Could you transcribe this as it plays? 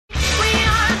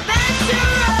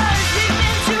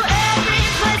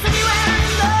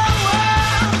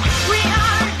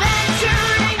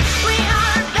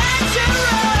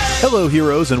Hello,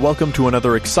 heroes, and welcome to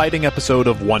another exciting episode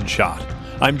of One Shot.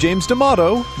 I'm James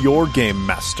D'Amato, your Game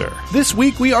Master. This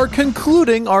week we are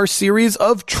concluding our series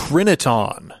of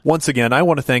Triniton. Once again, I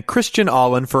want to thank Christian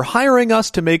Allen for hiring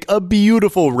us to make a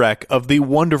beautiful wreck of the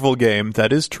wonderful game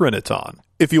that is Triniton.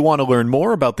 If you want to learn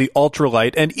more about the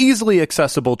ultralight and easily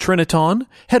accessible Triniton,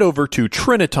 head over to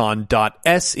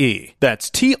triniton.se. That's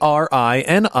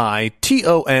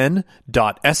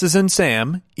Triniton.S as in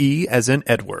Sam, E as in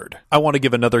Edward. I want to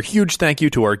give another huge thank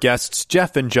you to our guests,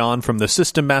 Jeff and John from the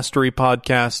System Mastery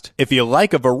Podcast. If you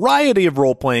like a variety of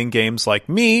role-playing games like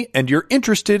me, and you're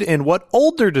interested in what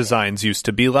older designs used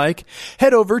to be like,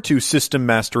 head over to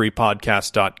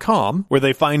systemmasterypodcast.com, where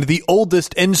they find the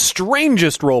oldest and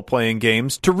strangest role-playing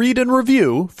games to read and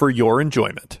review for your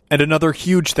enjoyment. And another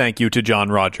huge thank you to John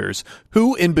Rogers,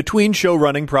 who, in between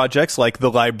show-running projects like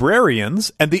The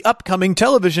Librarians and the upcoming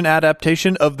television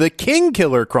adaptation of The King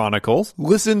Killer Chronicles,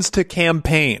 listens to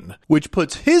Campaign, which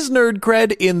puts his nerd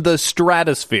cred in the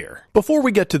stratosphere. Before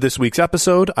we get to this week's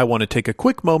episode, I want to take a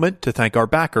quick moment to thank our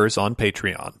backers on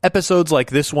Patreon. Episodes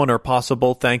like this one are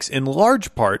possible thanks in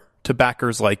large part to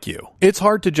backers like you. It's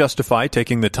hard to justify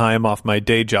taking the time off my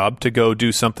day job to go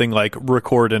do something like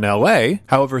record in LA.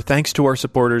 However, thanks to our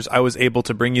supporters, I was able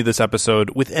to bring you this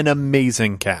episode with an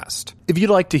amazing cast. If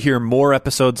you'd like to hear more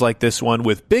episodes like this one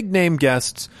with big name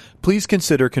guests, please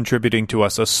consider contributing to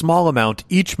us a small amount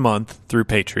each month through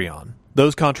Patreon.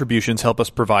 Those contributions help us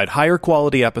provide higher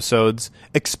quality episodes,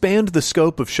 expand the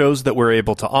scope of shows that we're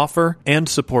able to offer, and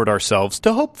support ourselves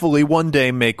to hopefully one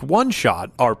day make One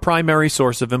Shot our primary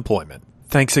source of employment.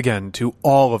 Thanks again to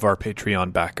all of our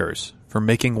Patreon backers for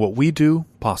making what we do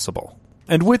possible.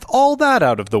 And with all that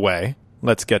out of the way,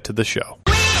 let's get to the show.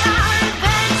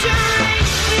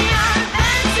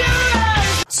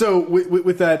 So,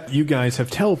 with that, you guys have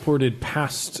teleported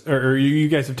past, or you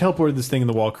guys have teleported this thing in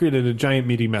the wall, created a giant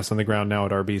meaty mess on the ground now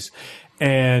at Arby's,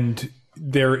 and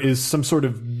there is some sort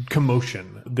of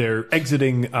commotion. They're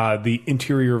exiting the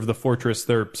interior of the fortress.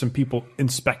 There are some people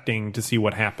inspecting to see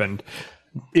what happened.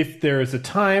 If there is a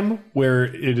time where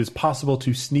it is possible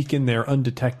to sneak in there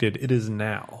undetected, it is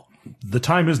now. The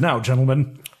time is now,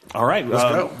 gentlemen. All right,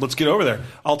 let's get over there.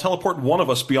 I'll teleport one of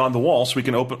us beyond the wall so we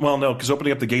can open... Well, no, because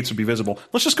opening up the gates would be visible.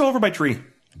 Let's just go over by tree.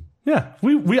 Yeah,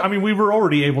 we were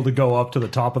already able to go up to the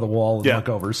top of the wall and look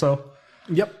over, so...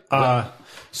 Yep.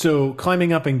 So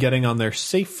climbing up and getting on there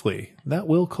safely, that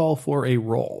will call for a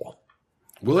roll.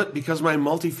 Will it? Because my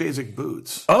multiphasic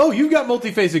boots. Oh, you've got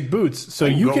multiphasic boots, so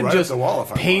you can right just up the wall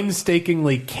if I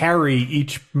painstakingly carry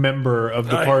each member of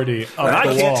the party up I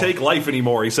the can't wall. take life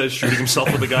anymore, he says, shooting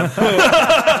himself with a gun.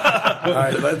 All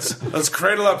right, let's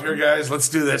cradle up here, guys. Let's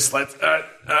do this.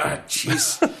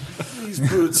 Jeez. These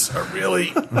boots are really...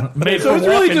 So it's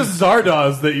really just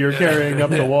Zardoz that you're carrying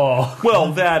up the wall.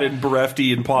 Well, that and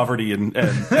berefti and poverty and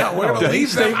Yeah, we're going to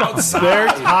leave them outside. They're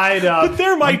tied up. But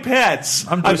they're my pets.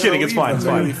 I'm kidding. It's fine. It's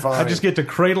fine. I just get to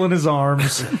cradle in his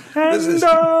arms. Is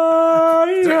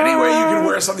there any way you can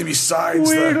wear something besides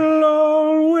just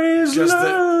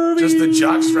the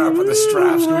jockstrap or the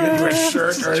straps? Can we get you a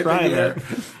shirt or anything there?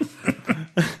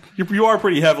 You are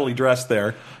pretty heavily dressed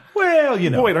there. Well, you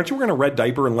know. Wait, aren't you wearing a red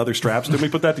diaper and leather straps? Didn't we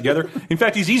put that together? In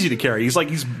fact, he's easy to carry.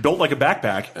 He's built like a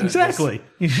backpack. Exactly.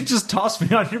 You just toss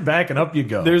me on your back and up you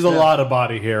go. There's a lot of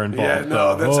body hair involved. Yeah,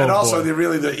 no, that's and also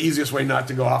boy. the easiest way not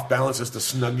to go off balance is to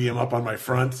snuggie him up on my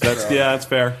front. That's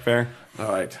fair.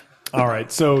 All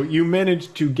right, so you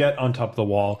managed to get on top of the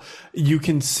wall. You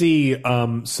can see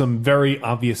some very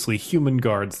obviously human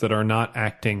guards that are not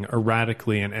acting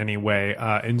erratically in any way,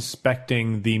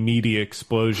 inspecting the meaty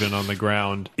explosion on the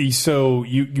ground. So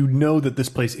you know that this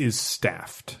place is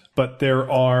staffed. But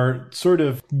there are sort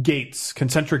of gates,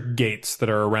 concentric gates that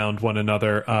are around one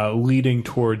another, leading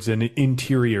towards an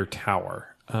interior tower.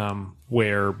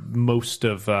 Where most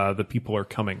of the people are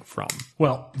coming from.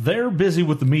 Well, they're busy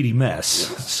with the meaty mess,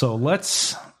 so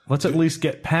let's at least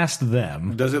get past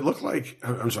them. Does it look like,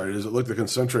 I'm sorry, does it look the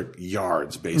concentric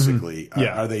yards, basically? Mm-hmm.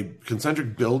 Yeah. Are they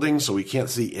concentric buildings so we can't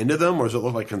see into them, or does it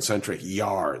look like concentric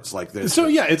yards like this? So,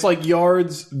 yeah, it's like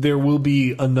yards. There will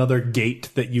be another gate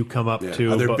that you come up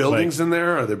to. Are there buildings in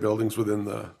there? Are there buildings within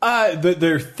the...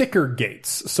 They're thicker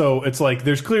gates. So it's like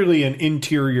there's clearly an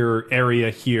interior area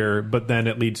here, but then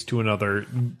it leads to another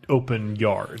open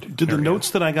yard. Did the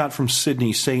notes that I got from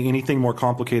Sydney say anything more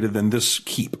complicated than this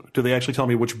keep? Do they actually tell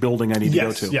me which building I need to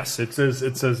go to? Yes, it says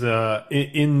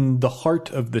in the heart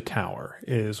of the tower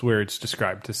is where it's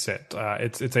described to sit.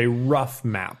 It's a rough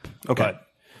map. Okay. But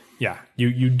yeah,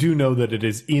 you do know that it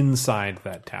is inside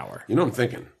that tower. You know what I'm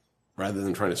thinking? Rather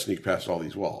than trying to sneak past all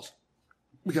these walls,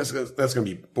 because that's going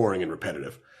to be boring and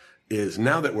repetitive, is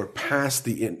now that we're past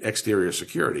the exterior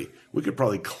security, we could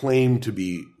probably claim to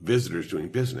be visitors doing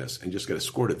business and just get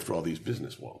escorted through all these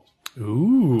business walls.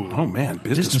 Ooh. Oh, man.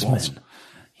 Business walls. Businessmen.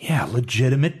 Yeah,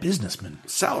 legitimate businessmen.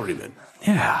 Salarymen.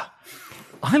 Yeah.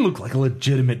 I look like a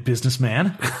legitimate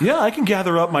businessman. Yeah, I can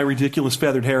gather up my ridiculous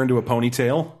feathered hair into a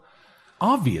ponytail.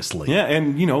 Obviously. Yeah,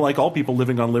 and, like all people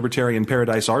living on Libertarian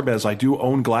Paradise Arbez, I do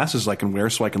own glasses I can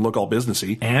wear so I can look all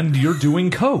businessy. And you're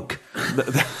doing coke.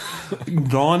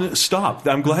 Dawn, stop.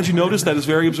 I'm glad you noticed. That is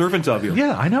very observant of you.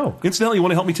 Yeah, I know. Incidentally, you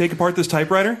want to help me take apart this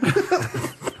typewriter?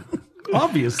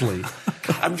 Obviously.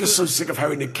 I'm just so sick of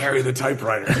having to carry the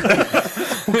typewriter.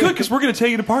 Good, because we're going to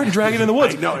take it apart and drag it in the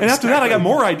woods. I know, and after that, I got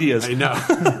more ideas. I know.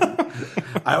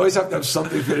 I always have to have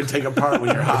something for you to take apart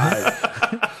when you're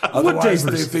high. Otherwise,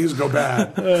 things go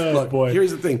bad. Look, boy.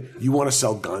 Here's the thing. You want to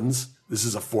sell guns? This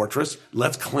is a fortress.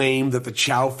 Let's claim that the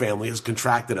Chow family has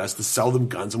contracted us to sell them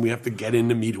guns, and we have to get in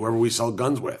to meet whoever we sell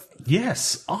guns with.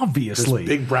 Yes, obviously.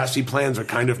 Big brassy plans are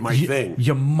kind of my thing.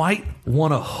 You might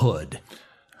want a hood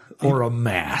or a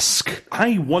mask.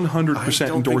 I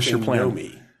 100% endorse your plan. Know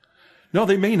me. No,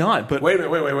 they may not, but... Wait.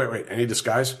 Any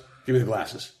disguise? Give me the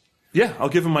glasses. Yeah, I'll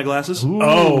give him my glasses. Ooh.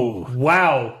 Oh,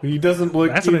 wow. He doesn't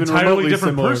look That's an even entirely remotely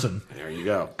different similar. person. There you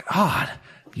go. God,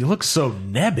 you look so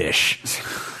nebbish.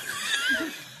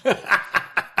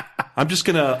 I'm just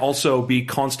going to also be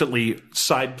constantly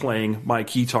side-playing my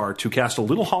keytar to cast a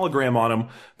little hologram on him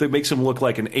that makes him look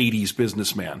like an 80s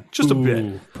businessman. Just a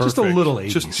bit. Just a little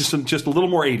 80s. Just a little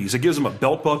more 80s. It gives him a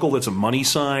belt buckle that's a money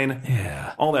sign.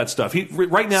 Yeah. All that stuff.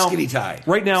 Right now... Skinny tie.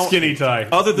 Right now... Skinny tie.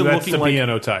 Other than That's looking the like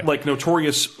piano tie. like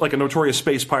a notorious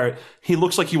space pirate, he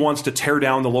looks like he wants to tear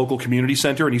down the local community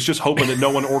center, and he's just hoping that no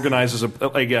one organizes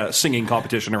a singing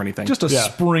competition or anything. Just a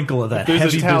sprinkle of that There's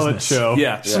heavy a talent business. show.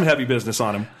 yeah, some heavy business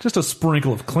on him. Just a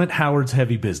sprinkle of Clint Howard's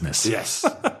heavy business. Yes.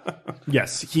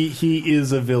 Yes, he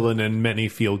is a villain in many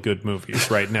feel-good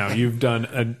movies right now. You've done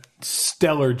a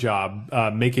stellar job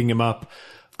making him up.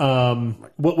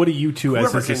 What do you two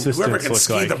as his whoever assistants can look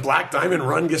ski like? the Black Diamond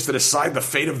Run gets to decide the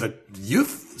fate of the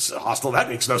youth hostel. That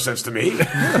makes no sense to me.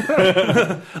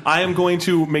 I am going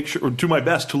to do my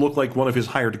best to look like one of his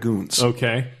hired goons.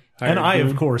 Okay. And I,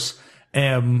 of course,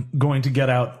 am going to get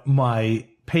out my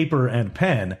paper and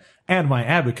pen and my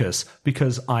abacus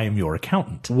because I am your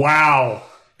accountant. Wow.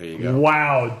 There you go.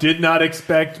 Wow. Did not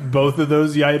expect both of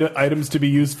those items to be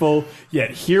useful,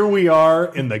 yet here we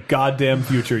are in the goddamn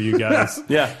future, you guys.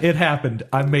 Yeah. It happened.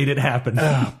 I made it happen.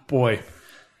 Boy.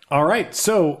 All right.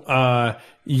 So,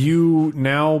 you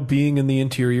now being in the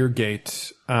interior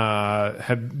gate,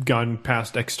 have gone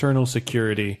past external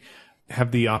security,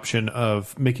 have the option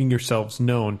of making yourselves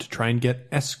known to try and get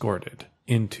escorted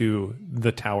into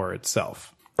the tower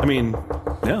itself. I mean,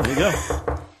 yeah, there you go.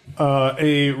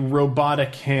 A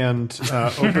robotic hand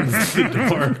opens the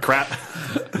door. Crap.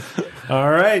 All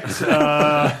right.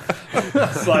 Slides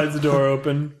the door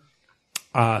open.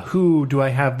 Who do I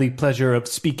have the pleasure of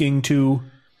speaking to?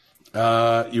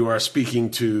 You are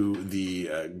speaking to the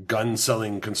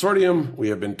gun-selling consortium. We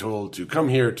have been told to come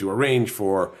here to arrange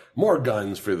for more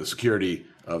guns for the security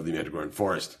of the Mandragoran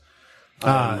Forest.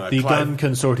 The gun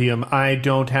consortium. I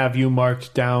don't have you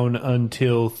marked down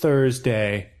until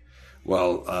Thursday.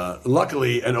 Well,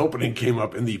 luckily, an opening came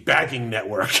up in the bagging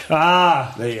network.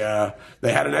 They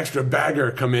had an extra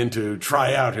bagger come in to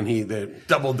try out, and they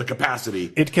doubled the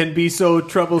capacity. It can be so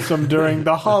troublesome during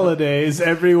the holidays,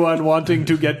 everyone wanting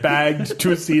to get bagged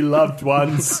to see loved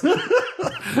ones.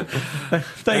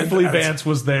 Thankfully, Vance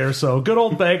was there, so good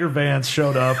old Bagger Vance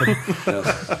showed up.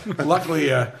 And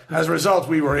Luckily, as a result,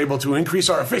 we were able to increase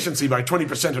our efficiency by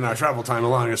 20% in our travel time,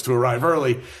 allowing us to arrive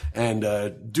early and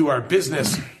do our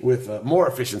business with more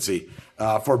efficiency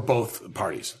for both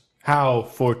parties. How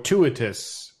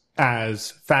fortuitous,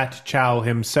 as Fat Chow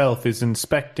himself is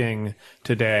inspecting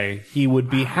today. He would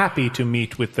be happy to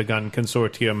meet with the gun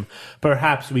consortium.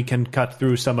 Perhaps we can cut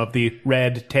through some of the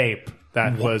red tape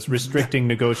that was restricting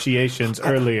negotiations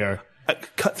earlier.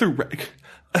 Cut through.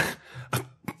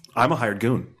 I'm a hired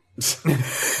goon.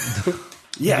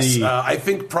 Yes, I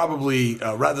think probably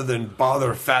rather than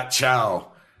bother Fat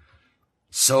Chow,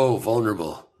 so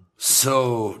vulnerable,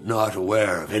 so not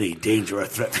aware of any danger or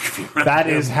threat that could be around That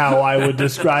him. is how I would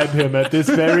describe him at this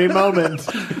very moment.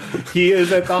 He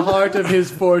is at the heart of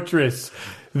his fortress.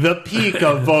 the peak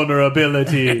of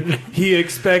vulnerability. He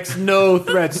expects no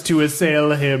threats to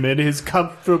assail him in his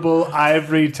comfortable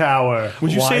ivory tower.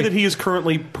 Would you say that he is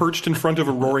currently perched in front of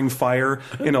a roaring fire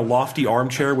in a lofty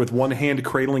armchair with one hand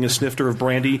cradling a snifter of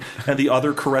brandy and the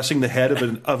other caressing the head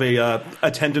of a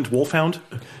attendant wolfhound?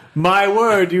 My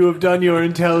word, you have done your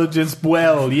intelligence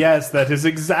well. Yes, that is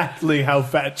exactly how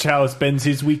Fat Chow spends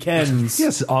his weekends.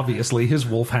 Yes, obviously his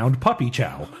wolfhound puppy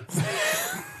chow.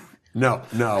 No.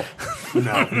 No. I'm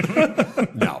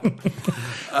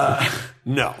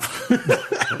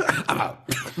out.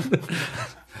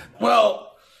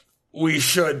 Well, we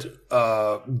should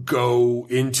go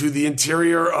into the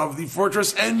interior of the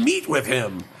fortress and meet with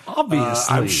him.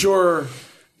 Obviously. I'm sure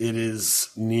it is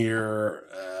near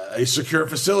a secure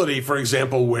facility, for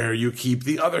example, where you keep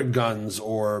the other guns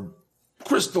or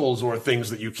crystals or things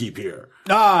that you keep here.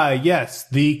 Ah, yes,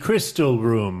 the crystal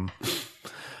room.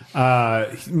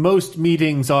 Most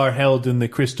meetings are held in the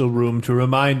crystal room to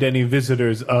remind any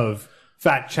visitors of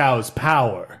Fat Chow's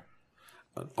power.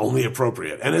 Only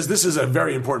appropriate. And as this is a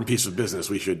very important piece of business,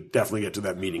 we should definitely get to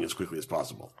that meeting as quickly as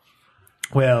possible.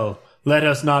 Well, let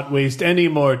us not waste any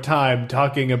more time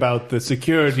talking about the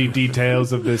security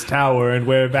details of this tower and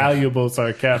where valuables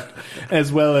are kept,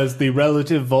 as well as the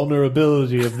relative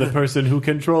vulnerability of the person who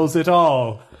controls it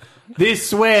all.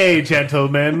 This way,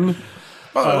 gentlemen.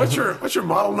 What's your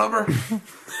model number?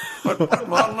 What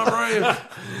model number are you?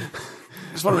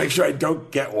 Just want to make sure I don't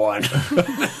get one.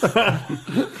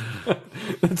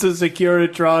 It's a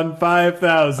Securitron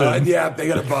 5000. Yeah, they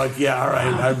got a bug. Yeah, all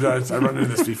right. I've run into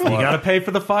this before. You got to pay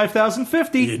for the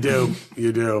 5050. You do.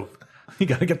 You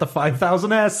got to get the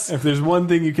 5000S. If there's one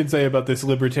thing you can say about this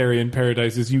libertarian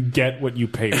paradise is you get what you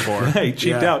pay for. Hey,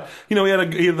 cheaped out. You know,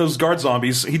 he had those guard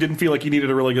zombies. He didn't feel like he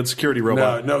needed a really good security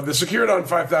robot. No, the Securiton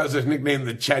 5000 is nicknamed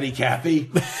the Chatty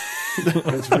Cathy.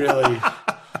 It's really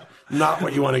not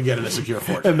what you want to get in a secure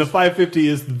fortress. And the 550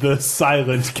 is the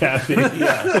silent Cathy.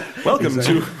 Yeah.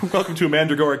 Welcome to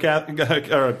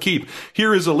Mandragora Keep.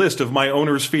 Here is a list of my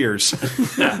owner's fears.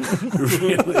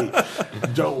 Really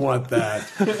don't want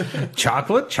that.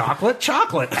 Chocolate.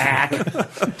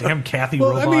 Damn Kathy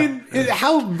Well, robot. I mean,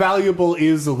 how valuable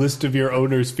is a list of your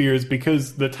owner's fears?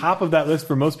 Because the top of that list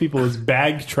for most people is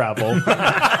bag travel.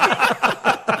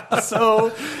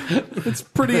 So it's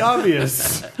pretty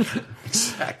obvious.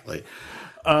 Exactly.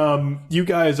 You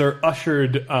guys are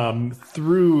ushered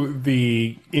through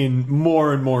the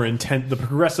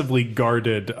progressively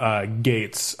guarded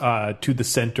gates to the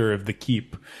center of the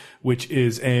keep, which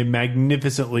is a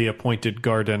magnificently appointed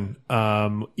garden.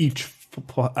 Each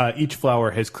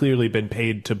flower has clearly been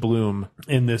paid to bloom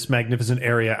in this magnificent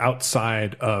area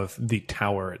outside of the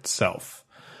tower itself.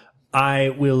 I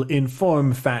will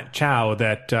inform Fat Chow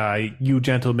that you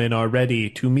gentlemen are ready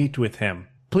to meet with him.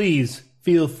 Please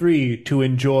feel free to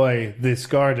enjoy this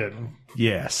garden.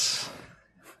 yes.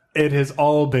 It has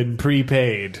all been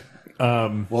prepaid.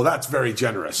 Well, that's very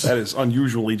generous. That is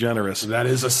unusually generous. That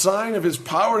is a sign of his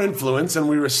power and influence, and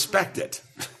we respect it.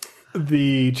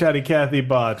 The Chatty Cathy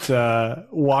bot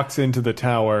walks into the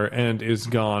tower and is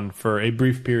gone for a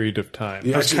brief period of time.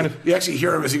 You actually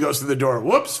hear him as he goes through the door.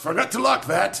 Whoops, forgot to lock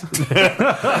that.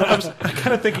 I'm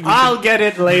kind of thinking. I'll get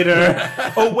it later.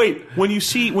 Oh wait, when you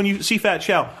see Fat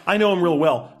Chow, I know him real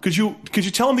well. Could you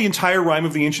tell him the entire rhyme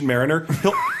of the Ancient Mariner?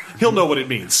 He'll know what it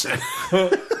means.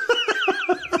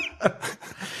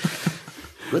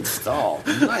 Good stall.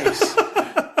 Nice.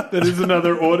 That is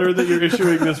another order that you're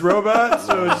issuing this robot,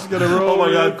 so it's just going to roll. Oh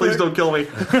my god, quick. please don't kill me.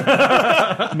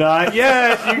 Not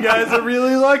yet. You guys are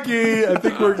really lucky. I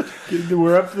think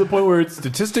we're up to the point where it's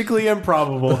statistically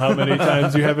improbable how many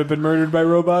times you haven't been murdered by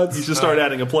robots. You should start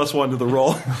adding a +1 to the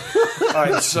roll. All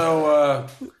right, so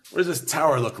what does this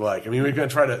tower look like? I mean, we're going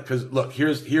to try to, because look,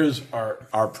 here's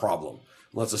our problem.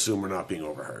 Let's assume we're not being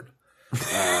overheard.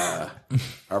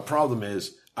 Our problem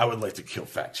is, I would like to kill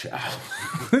Fat Chow.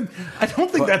 I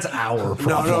don't think that's our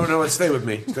problem. No, stay with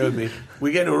me.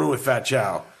 We get into a room with Fat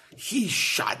Chow. He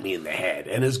shot me in the head.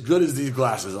 And as good as these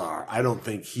glasses are, I don't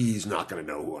think he's not going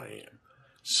to know who I am.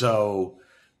 So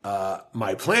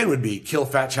my plan would be kill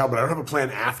Fat Chow, but I don't have a plan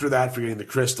after that for getting the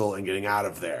crystal and getting out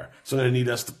of there. So I'm going to need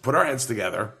us to put our heads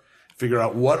together, figure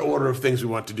out what order of things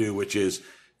we want to do, which is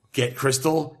get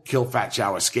crystal, kill Fat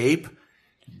Chow, escape.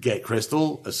 Get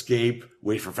crystal, escape,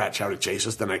 wait for Fat Chow to chase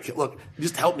us, then I kill. Look,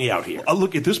 just help me out here.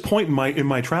 Look, at this point in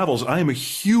my travels, I am a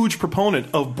huge proponent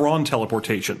of brawn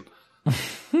teleportation.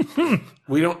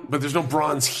 We don't, but there's no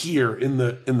bronze here in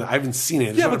the. I haven't seen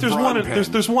it. Yeah, but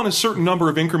there's one a certain number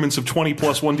of increments of 20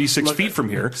 plus 1d6 feet from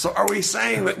here. So are we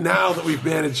saying that now that we've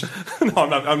managed? No,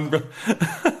 I'm not.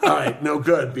 All right, no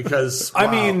good because I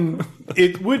mean,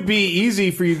 it would be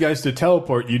easy for you guys to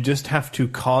teleport. You just have to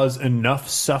cause enough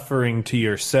suffering to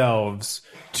yourselves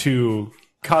to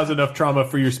cause enough trauma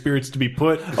for your spirits to be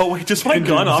put. Oh wait, does my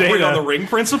gun operate on the ring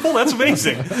principle? That's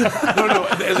amazing. No.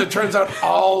 As it turns out,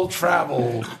 all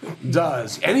travel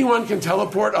does. Anyone can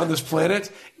teleport on this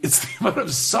planet. It's the amount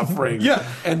of suffering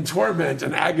and torment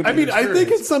and agony. I mean, I think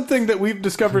it's something that we've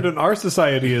discovered in our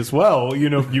society as well.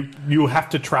 You know, you have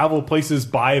to travel places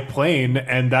by plane,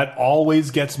 and that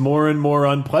always gets more and more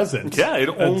unpleasant. Yeah, it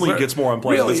only gets more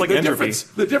unpleasant. Really, it's like entropy.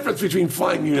 The difference between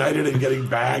flying United and getting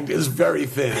bagged is very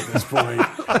thin at this point.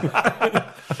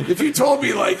 If you told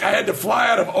me, like, I had to fly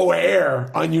out of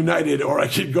O'Hare on United or I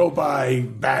could go by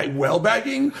well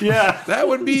bagging, that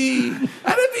would be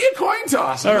a coin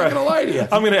toss. I'm not going to lie to you.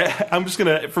 I'm just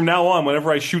gonna from now on, whenever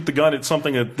I shoot the gun at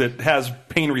something that has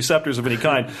pain receptors of any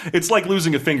kind, it's like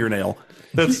losing a fingernail.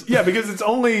 Because it's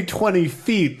only 20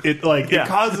 feet. It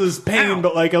causes pain,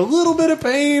 but like a little bit of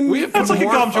pain. We have put like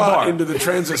more a gum thought jabar into the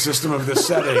transit system of this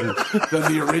setting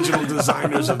than the original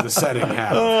designers of the setting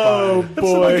have. Oh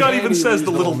boy! The gun even says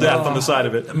the little death on the side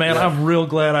of it. Man, I'm real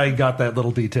glad I got that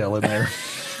little detail in there.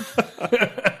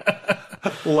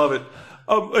 Love it.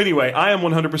 Anyway, I am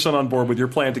 100% on board with your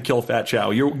plan to kill Fat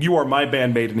Chow. You are my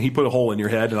bandmate, and he put a hole in your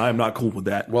head, and I am not cool with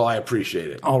that. Well, I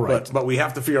appreciate it. All right. But we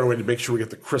have to figure out a way to make sure we get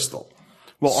the crystal.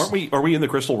 Well, are we in the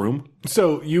crystal room?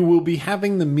 So you will be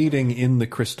having the meeting in the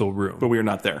crystal room. But we are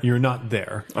not there. You're not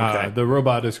there. Okay. The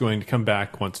robot is going to come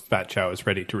back once Fat Chow is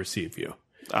ready to receive you.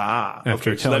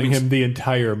 After okay. telling him the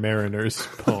entire Mariner's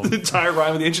poem. The entire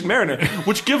rhyme of the Ancient Mariner,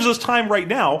 which gives us time right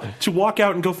now to walk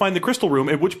out and go find the crystal room,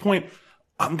 at which point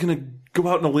I'm going to go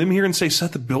out on a limb here and say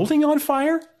set the building on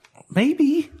fire?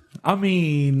 Maybe. I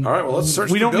mean, all right, well, let's search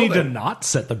we the don't need to building. not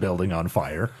set the building on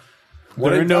fire.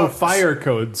 There are no fire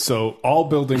codes, so all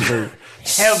buildings are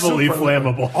heavily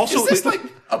flammable. Also, is this like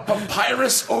a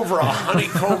papyrus over a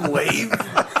honeycomb lathe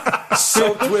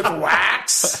soaked with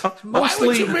wax? Why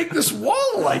would you make this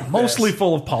wall like this? Mostly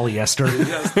full of polyester.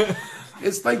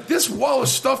 It's like this wall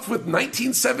is stuffed with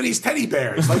 1970s teddy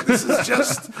bears. Like this is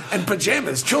just and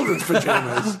pajamas, children's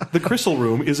pajamas. The crystal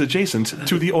room is adjacent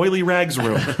to the oily rags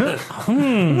room.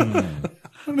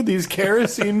 What are these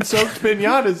kerosene-soaked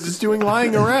pinatas just doing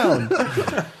lying around?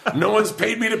 No one's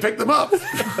paid me to pick them up.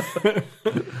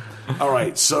 All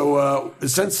right, so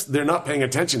since they're not paying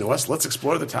attention to us, let's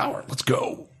explore the tower. Let's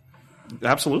go.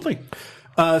 Absolutely.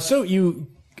 So you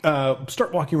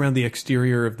start walking around the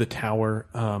exterior of the tower.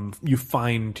 You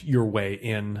find your way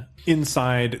in.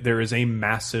 Inside, there is a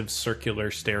massive circular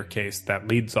staircase that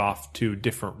leads off to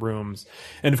different rooms.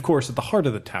 And of course, at the heart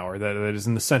of the tower, that is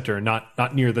in the center,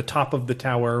 not near the top of the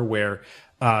tower, where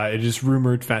it is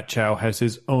rumored Fat Chow has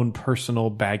his own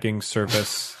personal bagging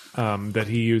service that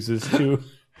he uses to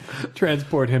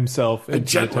transport himself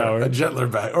into the tower. A gentler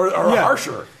bag, or a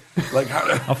harsher. Like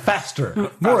a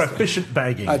faster, more efficient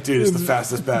bagging. That dude is the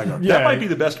fastest bagger. Yeah. That might be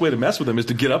the best way to mess with him is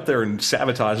to get up there and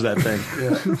sabotage that thing.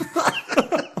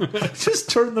 Just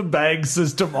turn the bag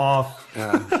system off.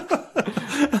 Yeah.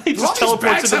 He just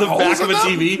teleports into the back of a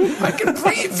TV. I can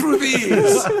breathe through these.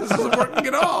 This isn't working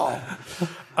at all.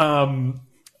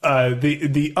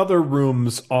 The other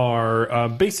rooms are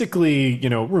basically,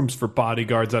 rooms for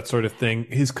bodyguards, that sort of thing.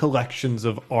 His collections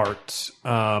of art.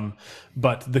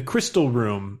 But the crystal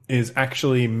room is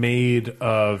actually made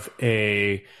of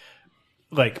a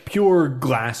pure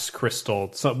glass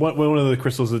crystal. So one of the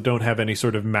crystals that don't have any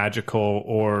sort of magical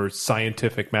or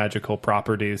scientific magical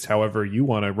properties. However you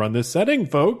want to run this setting,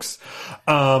 folks.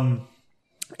 And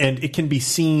it can be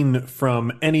seen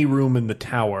from any room in the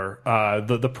tower.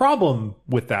 The problem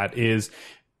with that is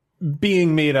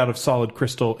being made out of solid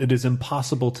crystal, it is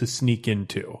impossible to sneak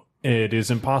into. It is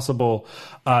impossible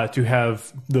to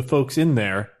have the folks in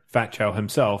there, Fat Chow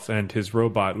himself and his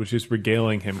robot, which is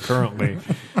regaling him currently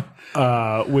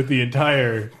with the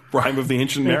entire Rhyme of the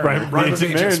Ancient Mariner. Rhyme of the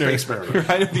Ancient Mariner. Space Mariner.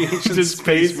 Rhyme of the Ancient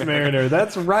Space Mariner.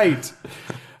 That's right.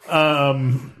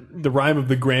 The rhyme of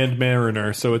the Grand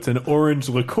Mariner, so it's an orange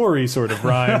liqueur sort of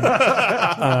rhyme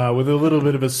with a little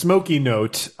bit of a smoky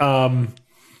note.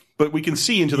 But we can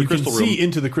see into the crystal room. You can see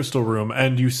into the crystal room,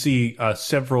 and you see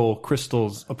several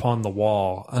crystals upon the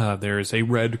wall. There is a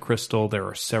red crystal. There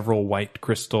are several white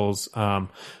crystals,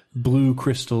 blue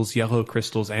crystals, yellow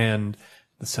crystals, and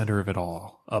the center of it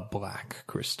all, a black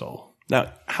crystal.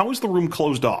 Now, how is the room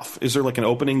closed off? Is there like an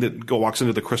opening that walks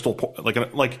into the crystal?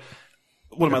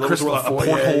 what am I looking for? A foyer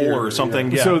porthole or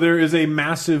something? Yeah. So there is a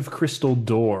massive crystal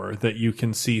door that you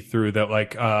can see through that,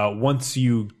 like, once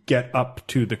you get up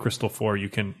to the crystal floor, you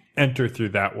can enter through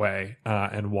that way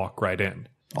and walk right in.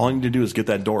 All I need to do is get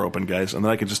that door open, guys, and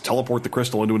then I can just teleport the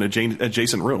crystal into an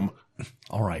adjacent room.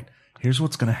 All right. Here's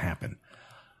what's going to happen.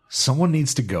 Someone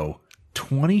needs to go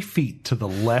 20 feet to the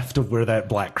left of where that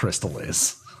black crystal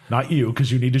is. Not you,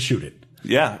 because you need to shoot it.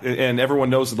 Yeah, and everyone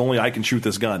knows that only I can shoot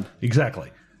this gun.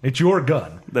 Exactly. It's your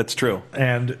gun. That's true.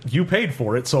 And you paid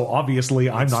for it, so obviously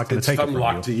I'm not going to take it from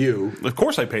unlocked to you. you. Of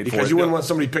course I paid for it. Because you wouldn't want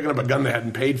somebody picking up a gun they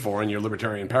hadn't paid for in your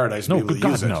libertarian paradise to be able to good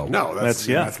use God, it. no.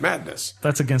 That's madness.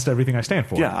 That's against everything I stand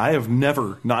for. Yeah, I have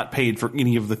never not paid for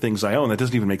any of the things I own. That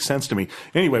doesn't even make sense to me.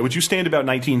 Anyway, would you stand about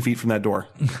 19 feet from that door?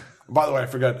 By the way, I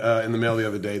forgot in the mail the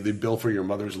other day, the bill for your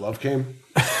mother's love came.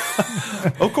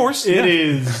 Of course. It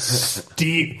is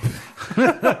steep.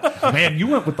 Man, you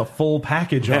went with the full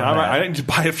package on that. I need to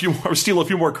buy a few more, steal a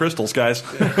few more crystals, guys.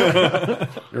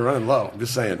 You're running low. I'm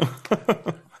just saying.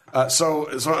 So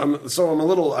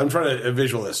I'm trying to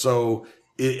visual this. So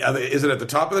is it at the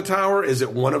top of the tower? Is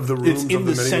it one of the rooms? It's in of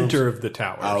the many center rooms? of the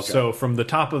tower. Oh, okay. So from the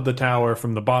top of the tower,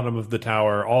 from the bottom of the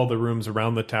tower, all the rooms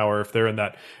around the tower, if they're in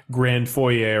that grand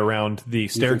foyer around the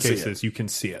staircases, you can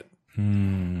see it.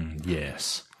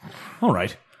 Yes. All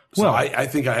right. So Well, I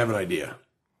think I have an idea.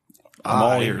 I'm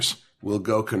all ears. We'll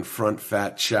go confront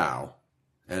Fat Chow,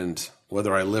 and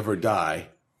whether I live or die,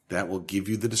 that will give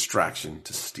you the distraction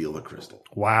to steal the crystal.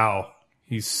 Wow.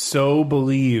 He so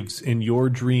believes in your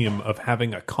dream of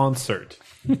having a concert.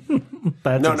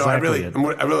 that's No, exactly I really it.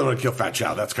 want to kill Fat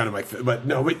Chow. That's kind of my thing. But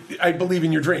no, I believe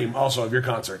in your dream also of your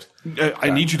concert. I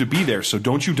need you to be there, so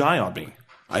don't you die on me.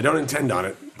 I don't intend on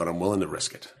it, but I'm willing to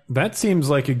risk it. That seems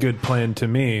like a good plan to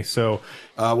me. So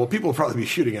Well, people will probably be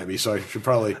shooting at me, so I should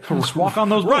probably Just walk on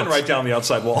those Run books. right down the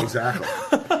outside wall. Exactly.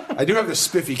 I do have this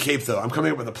spiffy cape, though. I'm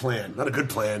coming up with a plan. Not a good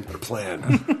plan, but a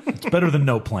plan. It's better than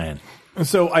no plan.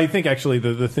 So I think actually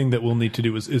the thing that we'll need to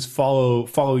do is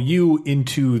follow you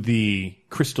into the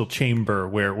crystal chamber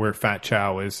where Fat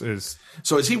Chow is.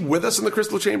 So is he with us in the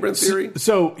crystal chamber in theory?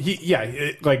 So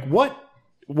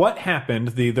what happened?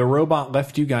 The robot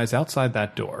left you guys outside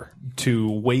that door to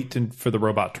wait for the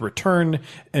robot to return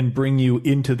and bring you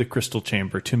into the crystal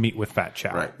chamber to meet with Fat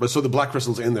Chow. Right. But so the black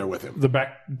crystal's in there with him. The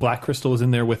black crystal is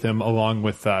in there with him, along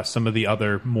with some of the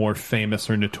other more famous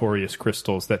or notorious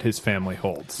crystals that his family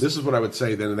holds. This is what I would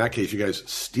say. Then in that case, you guys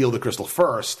steal the crystal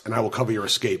first, and I will cover your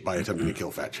escape by attempting to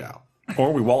kill Fat Chow.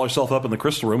 Or we wall ourselves up in the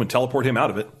crystal room and teleport him out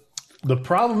of it. The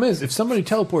problem is, if somebody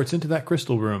teleports into that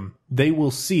crystal room, they will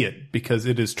see it because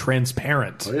it is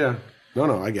transparent. Oh, yeah.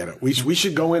 No, I get it. We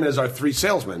should go in as our three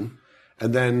salesmen,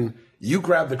 and then you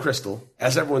grab the crystal.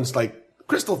 As everyone's like,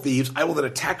 crystal thieves, I will then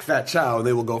attack Fat Chow, and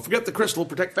they will go, forget the crystal,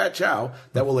 protect Fat Chow.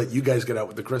 That will let you guys get out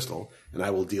with the crystal, and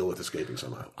I will deal with escaping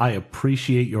somehow. I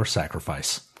appreciate your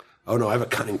sacrifice. Oh, no, I have a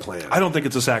cunning plan. I don't think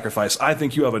it's a sacrifice. I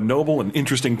think you have a noble and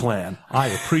interesting plan. I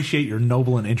appreciate your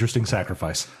noble and interesting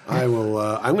sacrifice. I will.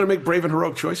 I'm going to make brave and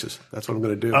heroic choices. That's what I'm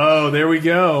going to do. Oh, there we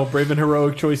go. Brave and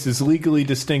heroic choices, legally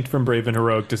distinct from brave and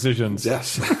heroic decisions.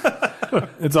 Yes.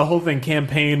 It's a whole thing.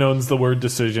 Campaign owns the word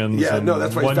decisions. Yeah, and no,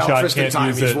 that's why one Val shot Friskin can't time.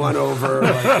 use He's it. won over.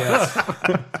 Like,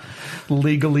 yes.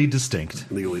 Legally distinct.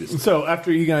 Legally distinct. So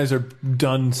after you guys are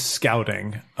done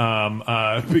scouting,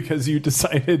 because you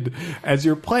decided as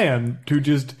your plan to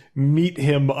just meet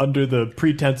him under the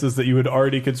pretenses that you had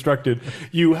already constructed,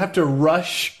 you have to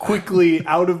rush quickly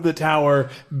out of the tower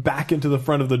back into the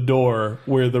front of the door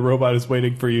where the robot is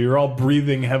waiting for you. You're all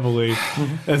breathing heavily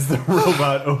as the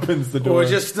robot opens the door. We're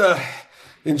just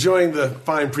enjoying the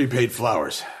fine prepaid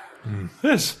flowers.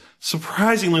 There's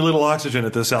surprisingly little oxygen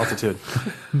at this altitude.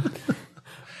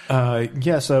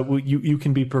 Yes, you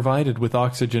can be provided with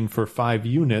oxygen for 5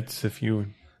 units if you...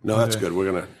 No, that's good.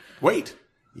 We're going to... Wait.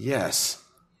 Yes.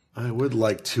 I would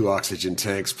like 2 oxygen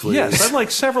tanks, please. Yes, I'd like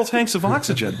several tanks of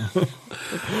oxygen.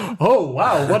 Oh,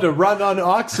 wow, what a run on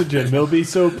oxygen. They'll be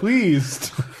so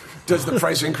pleased. Does the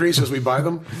price increase as we buy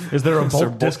them? Is there a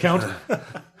bulk discount?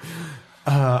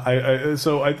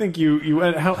 So I think you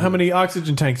how many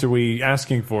oxygen tanks are we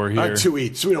asking for here? 2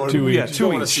 each. We don't want 2 to, each.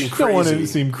 don't want to seem Don't want to crazy.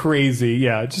 seem crazy.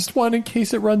 Yeah, just one in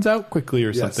case it runs out quickly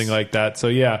or something like that. So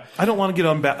yeah. I don't want to get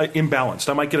imbalanced.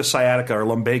 I might get a sciatica or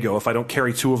lumbago if I don't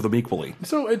carry 2 of them equally.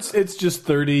 So it's just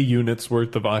 30 units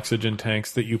worth of oxygen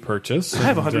tanks that you purchase. I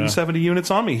have 170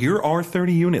 units on me. Here are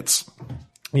 30 units.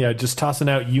 Yeah, just tossing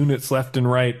out units left and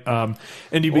right. And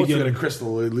you Once we begin get a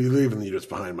crystal, leaving the units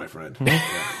behind, my friend.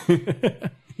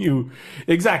 you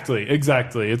exactly.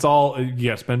 It's all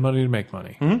spend money to make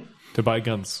money to buy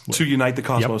guns. To unite the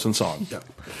cosmos in song.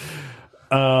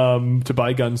 to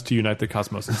buy guns to unite the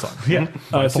cosmos and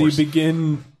song. So you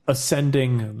begin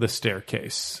ascending the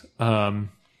staircase.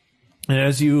 And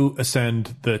as you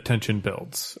ascend, the tension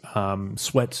builds.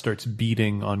 Sweat starts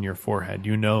beading on your forehead.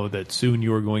 You know that soon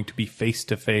you are going to be face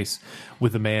to face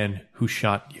with the man who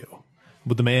shot you,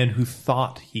 with the man who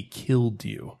thought he killed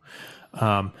you.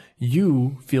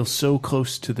 You feel so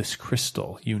close to this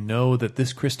crystal. You know that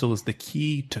this crystal is the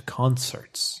key to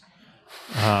concerts.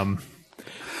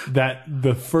 That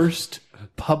the first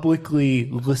publicly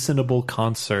listenable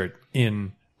concert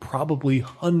in probably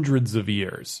hundreds of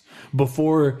years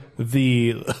before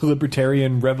the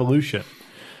Libertarian Revolution.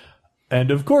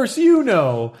 And of course, you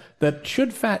know that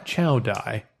should Fat Chow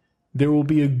die, there will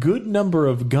be a good number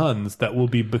of guns that will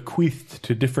be bequeathed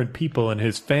to different people in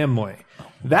his family.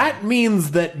 That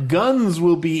means that guns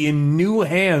will be in new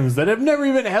hands that have never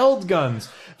even held guns.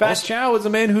 Fat Chow is a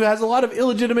man who has a lot of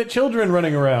illegitimate children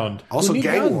running around. Also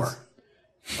gang war.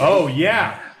 Oh,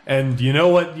 yeah. And you know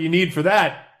what you need for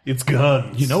that? It's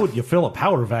guns. You know what you fill a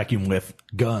power vacuum with?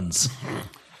 Guns.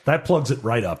 That plugs it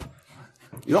right up.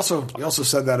 You also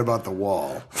said that about the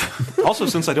wall. Also,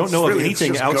 since I don't know of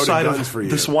anything outside of for you.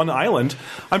 this one island,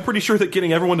 I'm pretty sure that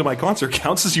getting everyone to my concert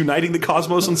counts as uniting the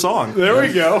cosmos and song. There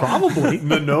we go. Probably.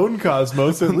 The known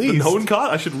cosmos, at least. The known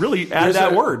I should really add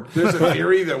that word. There's a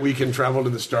theory that we can travel to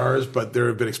the stars, but there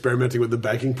have been experimenting with the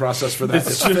banking process for that.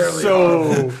 It's just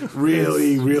so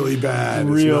really, really bad.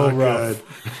 Real it's not rough.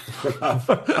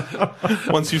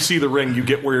 good. Once you see the ring, you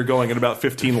get where you're going in about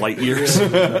 15 light years.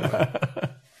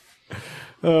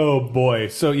 Oh, boy.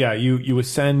 So, yeah, you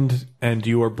ascend and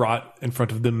you are brought in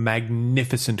front of the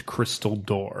magnificent crystal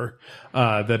door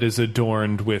that is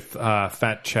adorned with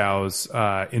Fat Chow's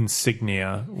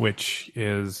insignia, which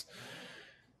is,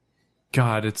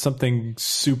 God, it's something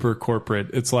super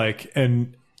corporate. It's like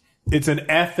it's an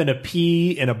F and a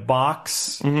P in a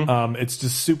box. It's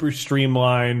just super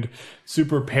streamlined,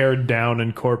 super pared down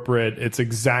and corporate. It's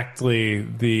exactly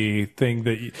the thing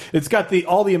that it's got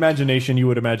all the imagination you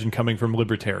would imagine coming from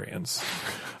libertarians.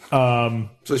 So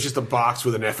it's just a box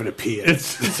with an F and a P in it.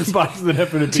 It's a box with an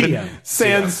F and a P.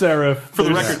 Sans serif. For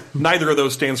the record, neither of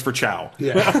those stands for Chow.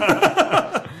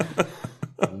 Yeah.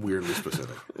 Weirdly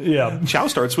specific. Yeah. Chow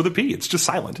starts with a P. It's just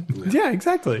silent. Yeah,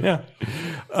 exactly. Yeah.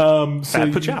 Fat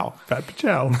Pachow. Fat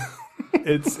Pachow.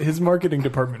 It's his marketing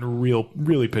department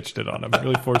really pitched it on him,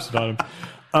 really forced it on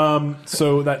him.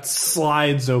 So that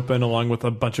slides open along with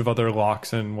a bunch of other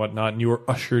locks and whatnot, and you are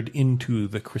ushered into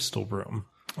the crystal room.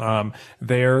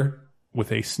 There,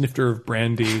 with a snifter of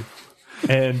brandy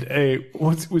and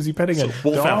was he petting a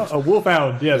wolfhound? A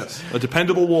wolfhound, yes. A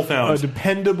dependable wolfhound. A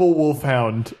dependable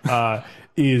wolfhound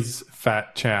is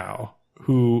Fat Chow,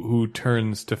 who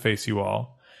turns to face you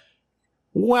all.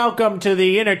 Welcome to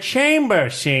the inner chamber,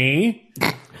 see?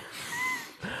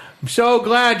 I'm so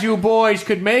glad you boys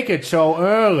could make it so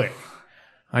early.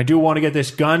 I do want to get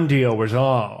this gun deal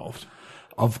resolved.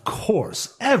 Of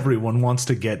course, everyone wants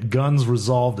to get guns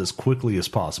resolved as quickly as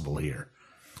possible here.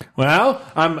 Well,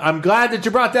 I'm glad that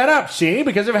you brought that up, see,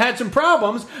 because I've had some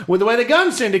problems with the way the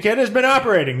gun syndicate has been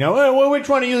operating. Now, which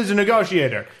one of you is a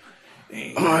negotiator?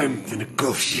 I'm the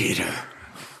negotiator.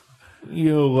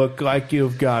 You look like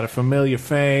you've got a familiar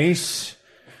face.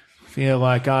 Feel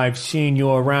like I've seen you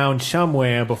around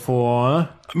somewhere before.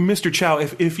 Mr. Chow,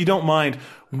 if you don't mind,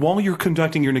 while you're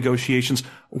conducting your negotiations,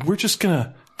 we're just going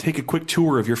to take a quick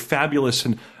tour of your fabulous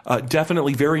and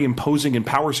definitely very imposing and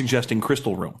power-suggesting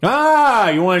crystal room. Ah,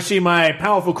 you want to see my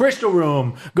powerful crystal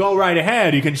room? Go right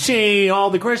ahead. You can see all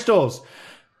the crystals.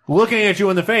 Looking at you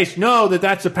in the face, know that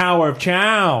that's the power of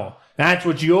Chow. That's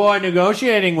what you're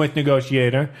negotiating with,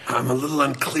 negotiator. I'm a little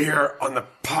unclear on the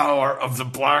power of the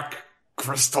black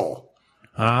crystal.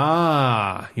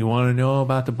 Ah, you want to know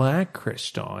about the black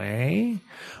crystal, eh?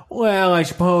 Well, I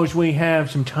suppose we have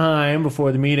some time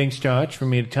before the meeting starts for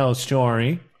me to tell a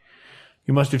story.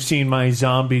 You must have seen my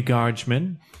zombie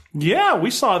guardsmen. Yeah,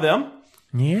 we saw them.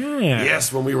 Yeah.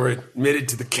 Yes, when we were admitted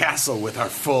to the castle with our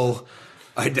full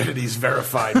identities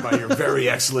verified by your very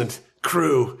excellent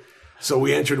crew. So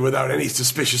we entered without any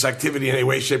suspicious activity in any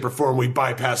way, shape, or form. We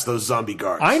bypassed those zombie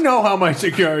guards. I know how my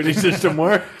security system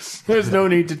works. There's no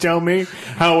need to tell me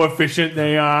how efficient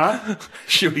they are.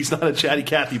 Shoot, he's not a chatty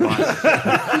Cathy bot.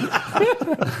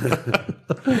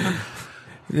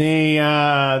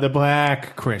 The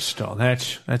black crystal.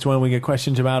 That's one we get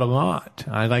questions about a lot.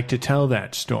 I like to tell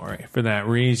that story for that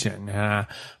reason.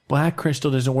 Black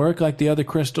crystal doesn't work like the other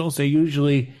crystals. They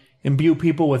usually imbue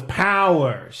people with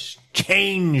powers,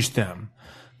 change them.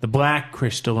 The black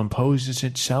crystal imposes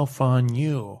itself on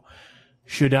you.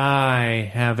 Should I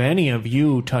have any of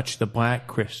you touch the black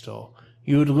crystal,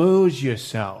 you'd lose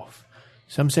yourself.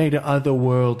 Some say to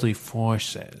otherworldly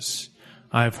forces.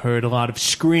 I've heard a lot of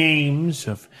screams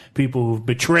of people who've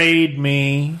betrayed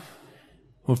me,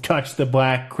 who've touched the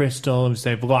black crystal as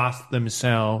they've lost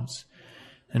themselves,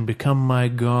 and become my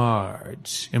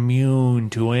guards, immune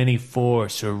to any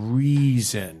force or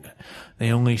reason.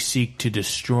 They only seek to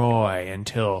destroy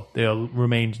until there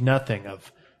remains nothing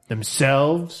of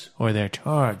themselves or their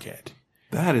target.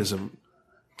 That is a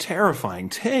terrifying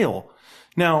tale.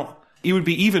 Now, it would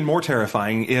be even more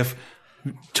terrifying if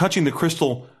touching the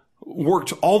crystal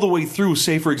worked all the way through,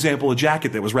 say, for example, a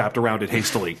jacket that was wrapped around it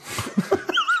hastily.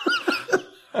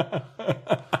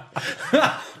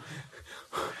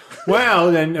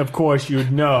 Well, then, of course,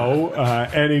 you'd know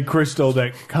any crystal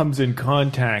that comes in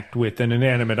contact with an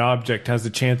inanimate object has a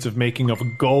chance of making a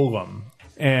golem.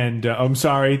 And I'm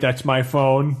sorry, that's my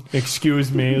phone.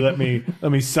 Excuse me. Let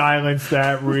me silence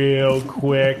that real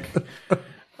quick.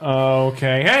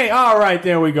 Okay. Hey, all right,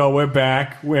 there we go. We're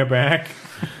back.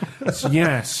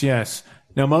 Yes.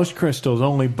 Now, most crystals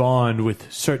only bond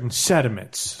with certain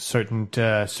sediments,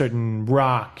 certain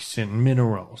rocks and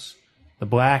minerals. The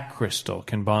black crystal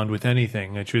can bond with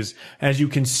anything, which is, as you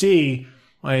can see,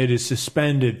 it is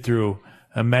suspended through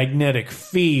a magnetic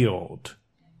field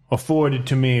afforded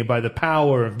to me by the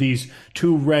power of these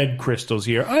two red crystals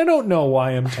here. I don't know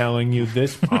why I'm telling you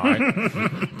this part.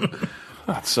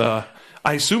 That's,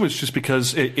 I assume it's just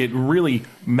because it really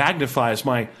magnifies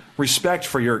my respect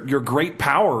for your great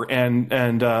power, and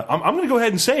I'm going to go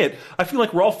ahead and say it. I feel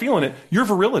like we're all feeling it. Your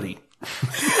virility.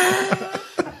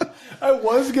 I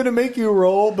was going to make you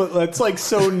roll, but that's like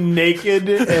so naked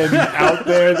and out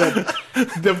there that,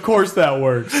 of course, that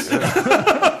works.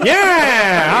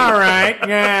 Yeah, all right,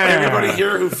 yeah. Everybody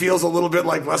here who feels a little bit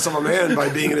like less of a man by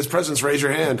being in his presence, raise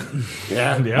your hand.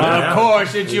 Yeah. Of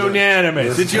course, it's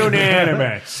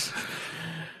unanimous.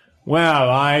 Well,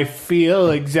 I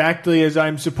feel exactly as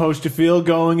I'm supposed to feel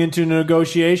going into a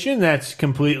negotiation. That's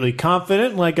completely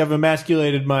confident, like I've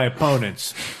emasculated my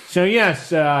opponents. So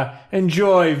yes,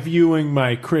 enjoy viewing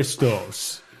my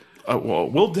crystals. Well,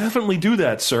 we'll definitely do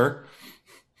that, sir.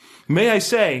 May I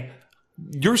say,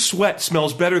 your sweat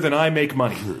smells better than I make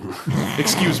money.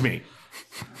 Excuse me.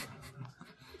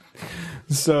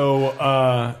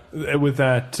 So, with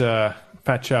that,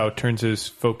 Fat Chow turns his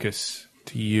focus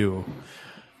to you.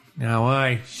 Now,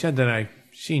 I said that I've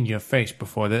seen your face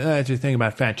before. That's the thing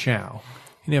about Fat Chow.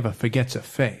 He never forgets a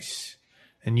face.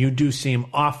 And you do seem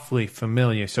awfully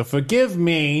familiar, so forgive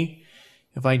me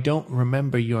if I don't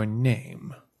remember your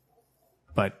name.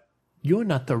 But you're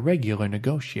not the regular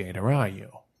negotiator, are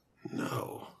you?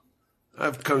 No.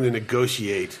 I've come to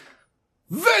negotiate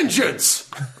vengeance!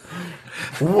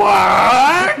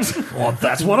 What? Well,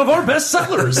 that's one of our best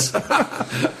sellers.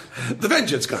 The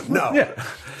vengeance gun. No. Yeah.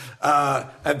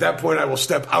 At that point, I will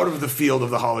step out of the field of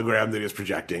the hologram that is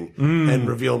projecting and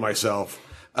reveal myself.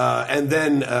 And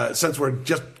then, since we're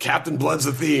just Captain Blood's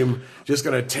the theme, just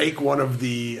going to take one of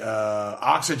the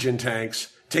oxygen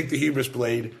tanks, take the hubris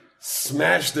blade,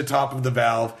 smash the top of the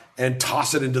valve, and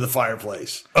toss it into the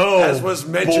fireplace. Oh, as was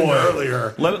mentioned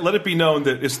earlier. Let it be known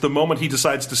that it's the moment he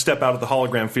decides to step out of the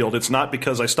hologram field. It's not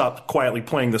because I stopped quietly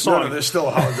playing the song. No, there's still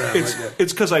a hologram.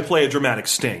 It's because I play a dramatic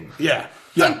sting. Yeah.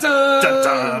 Dun, dun. Dun,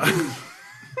 dun.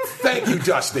 Thank you,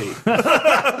 Dusty.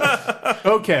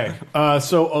 Okay,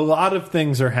 so a lot of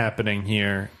things are happening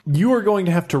here. You are going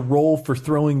to have to roll for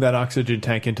throwing that oxygen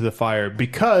tank into the fire,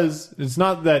 because it's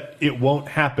not that it won't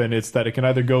happen, it's that it can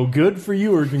either go good for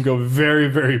you or it can go very,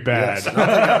 very bad. Yes,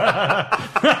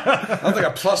 I'll take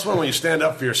a +1 when you stand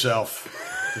up for yourself.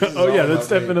 Oh yeah, that's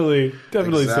definitely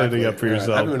standing up for yourself.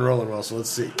 I haven't been rolling well, so let's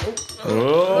see.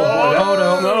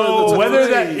 No. Whether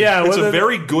that, it's a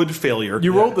very good failure.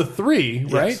 You rolled the 3,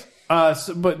 right? Yes.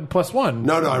 But +1.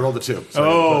 No, I rolled a 2.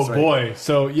 So boy.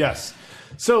 So yes.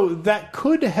 So that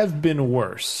could have been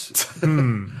worse.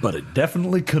 But it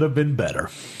definitely could have been better.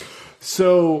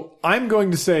 So I'm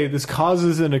going to say this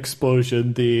causes an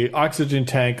explosion. The oxygen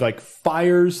tank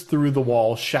fires through the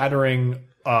wall, shattering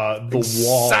the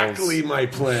walls. Exactly my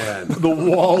plan. The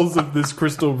walls of this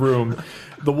crystal room.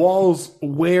 The walls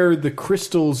where the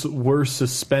crystals were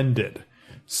suspended.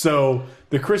 So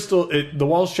the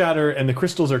walls shatter and the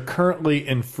crystals are currently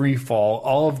in free fall,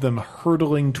 all of them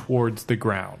hurtling towards the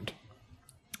ground.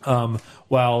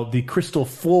 While the crystal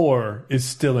floor is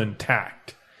still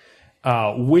intact.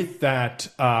 With that,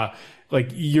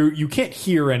 you can't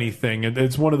hear anything.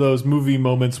 It's one of those movie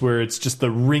moments where it's just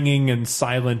the ringing and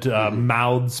silent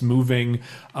mouths moving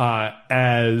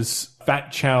as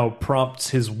Fat Chow prompts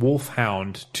his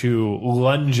wolfhound to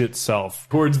lunge itself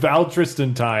towards Val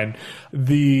Tristantine.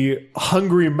 The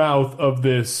hungry mouth of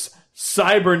this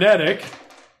cybernetic.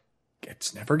 Get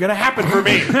It's never going to happen for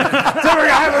me. It's never going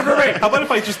to happen for me. How about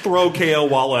if I just throw KO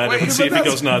Walla at him and see if he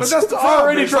goes nuts? But that's the problem.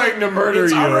 already It's trying to murder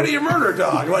it's you. already a murder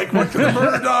dog. Like, what can the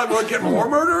murder dog want to get more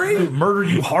murdery? Murder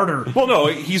you harder. Well, no,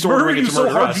 he's Murder ordering it you to so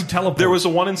murder hard us. you teleport. There was a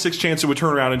 1 in 6 chance it would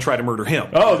turn around and try to murder him.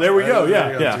 Oh, there we go.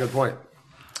 There you Yeah. That's a good point.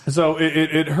 So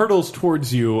it hurtles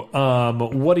towards you.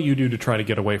 What do you do to try to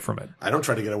get away from it? I don't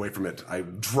try to get away from it. I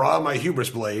draw my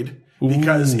hubris blade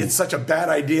because it's such a bad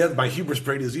idea. My hubris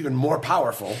blade is even more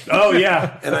powerful. Oh,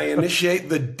 yeah. And I initiate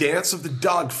the dance of the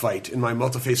dog fight in my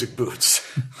multiphasic boots.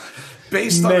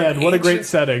 Based on Man, an what a great ancient-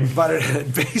 setting. But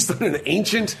based on an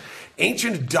ancient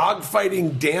dog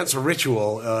fighting dance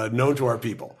ritual known to our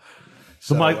people.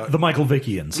 So, The Michael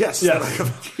Vickians. Yes.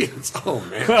 Yes. Oh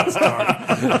man, that's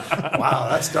dark. Wow,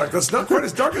 that's dark. That's not quite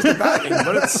as dark as the batting,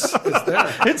 but it's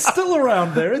there. It's still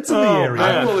around there. It's in the area.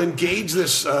 I will engage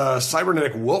this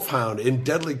cybernetic wolfhound in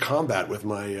deadly combat with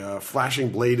my flashing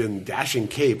blade and dashing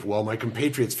cape while my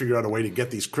compatriots figure out a way to get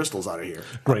these crystals out of here.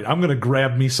 Great. I'm going to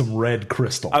grab me some red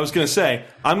crystal. I was going to say,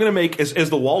 I'm going to make,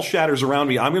 as the wall shatters around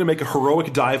me, I'm going to make a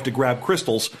heroic dive to grab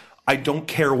crystals. I don't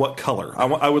care what color.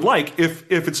 I would like, if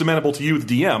it's amenable to you,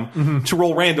 the DM, to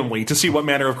roll randomly to see what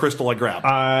manner of crystal I grab.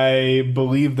 I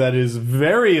believe that is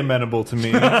very amenable to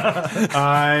me.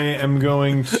 I am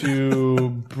going to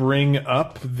bring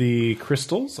up the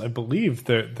crystals. I believe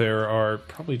that there are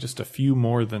probably just a few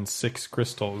more than 6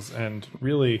 crystals, and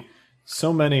really,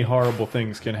 so many horrible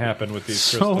things can happen with these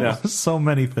crystals. So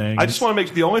many things. I just want to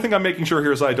make, the only thing I'm making sure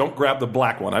here is I don't grab the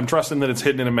black one. I'm trusting that it's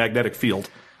hidden in a magnetic field.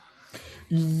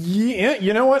 Yeah,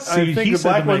 you know what? See, I think he the said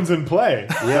black to make- one's in play.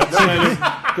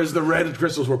 Because the red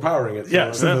crystals were powering it.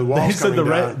 Yeah, so the walls they said coming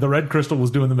down. the red crystal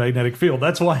was doing the magnetic field.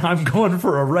 That's why I'm going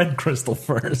for a red crystal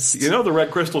first. You know the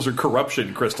red crystals are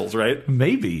corruption crystals, right?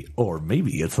 Maybe, or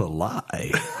maybe it's a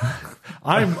lie.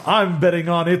 I'm betting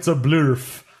on it's a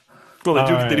blurf. Well, they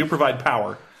do. right. They do provide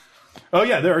power. Oh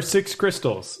yeah, there are 6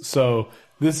 crystals, so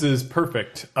this is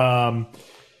perfect.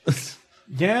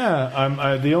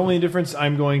 Yeah, the only difference,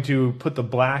 I'm going to put the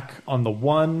black on the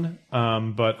 1,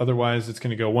 but otherwise it's going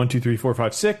to go 1, 2, 3, 4,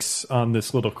 5, 6 on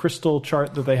this little crystal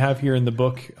chart that they have here in the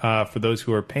book for those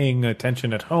who are paying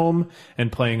attention at home and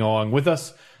playing along with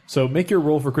us. So make your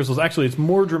roll for crystals. Actually, it's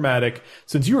more dramatic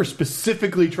since you are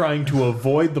specifically trying to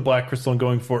avoid the black crystal and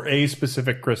going for a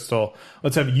specific crystal.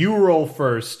 Let's have you roll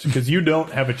first because you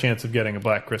don't have a chance of getting a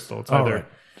black crystal. It's All either right.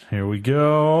 Here we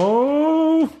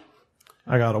go.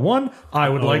 I got a 1. I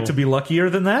would like to be luckier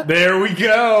than that. There we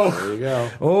go. There you go.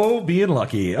 Oh, being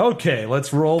lucky. Okay,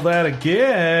 let's roll that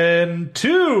again.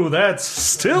 2. That's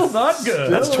still not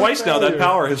good. That's twice now that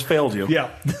power has failed you. Yeah.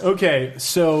 Okay,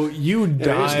 so you It is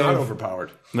not dive.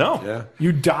 overpowered. No. Yeah.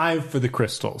 You dive for the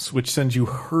crystals, which sends you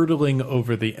hurtling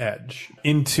over the edge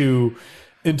into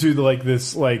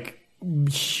this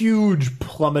huge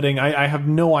plummeting. I have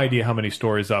no idea how many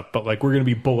stories up, but we're going to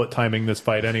be bullet timing this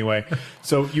fight anyway.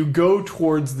 So you go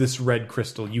towards this red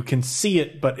crystal. You can see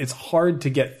it, but it's hard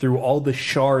to get through all the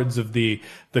shards of the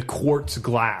quartz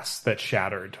glass that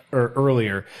shattered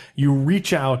earlier. You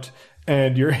reach out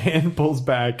and your hand pulls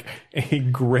back a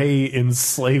gray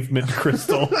enslavement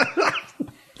crystal.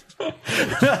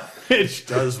 It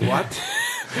Does what?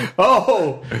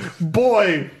 Oh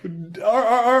boy,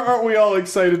 aren't we all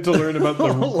excited to learn about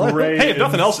the gray? Hey, if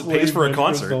nothing else, it pays for a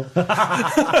enslavement concert.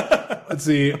 crystal? Let's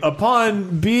see.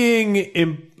 Upon being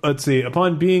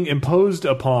imposed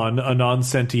upon a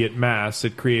non-sentient mass,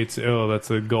 it creates. Oh, that's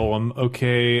a golem.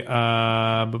 Okay.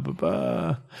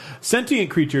 Sentient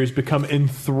creatures become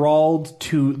enthralled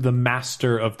to the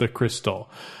master of the crystal,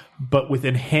 but with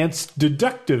enhanced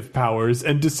deductive powers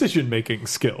and decision-making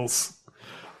skills.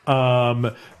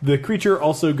 The creature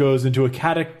also goes into a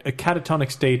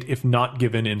catatonic state if not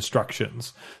given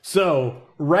instructions. So,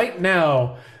 right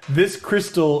now, this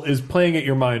crystal is playing at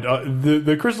your mind.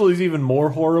 The crystal is even more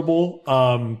horrible,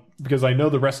 because I know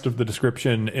the rest of the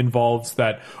description involves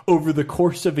that over the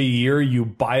course of a year, you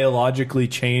biologically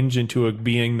change into a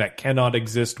being that cannot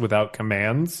exist without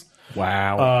commands.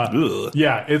 Wow.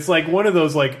 Yeah, it's like one of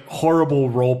those horrible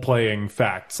role playing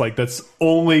facts, that's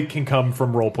only can come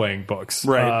from role playing books.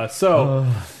 Right. So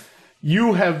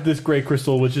you have this gray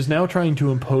crystal, which is now trying to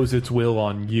impose its will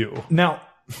on you. Now,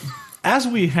 as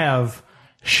we have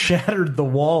shattered the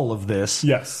wall of this,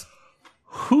 Yes.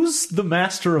 who's the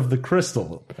master of the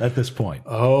crystal at this point?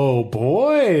 Oh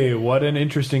boy, what an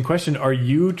interesting question. Are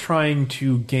you trying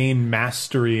to gain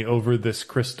mastery over this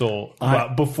crystal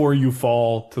before you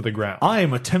fall to the ground? I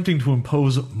am attempting to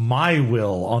impose my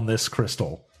will on this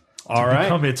crystal. All to right.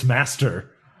 become its master.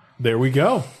 There we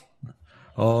go.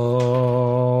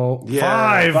 Oh,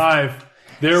 Yeah. 5.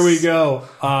 There we go.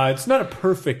 It's not a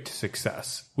perfect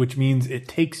success, which means it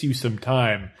takes you some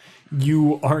time.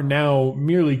 You are now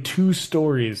merely 2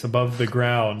 stories above the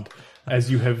ground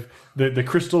as you have the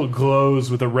crystal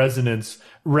glows with a resonance,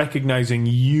 recognizing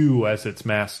you as its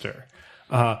master.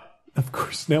 Of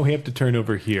course, now we have to turn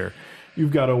over here.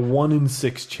 You've got a 1 in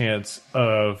 6 chance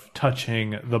of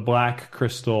touching the black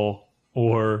crystal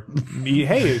or,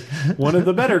 hey, one of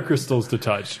the better crystals to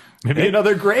touch. Maybe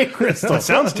another gray crystal. That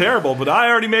sounds terrible, but I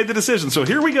already made the decision, so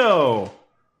here we go.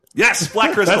 Yes,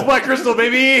 black crystal. That's black crystal,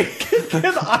 baby.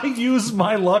 Can I use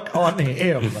my luck on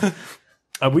him?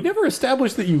 We never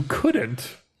established that you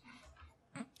couldn't.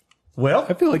 Well,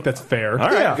 I feel like that's fair. All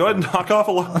right, go ahead and knock off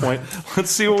a luck point.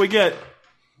 Let's see what we get.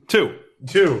 2.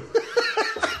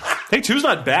 Hey, 2's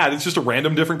not bad. It's just a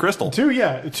random different crystal. 2,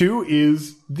 yeah. 2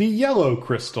 is the yellow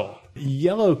crystal.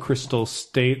 Yellow crystal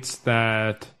states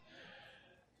that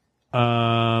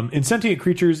in sentient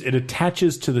creatures, it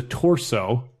attaches to the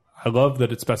torso. I love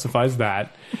that it specifies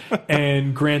that.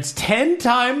 And grants 10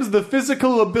 times the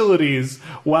physical abilities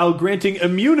while granting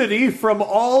immunity from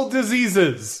all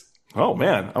diseases. Oh,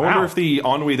 man. I wonder if the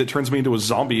ennui that turns me into a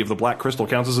zombie of the black crystal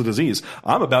counts as a disease.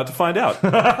 I'm about to find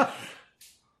out.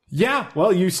 Yeah,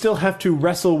 well, you still have to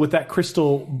wrestle with that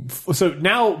crystal. So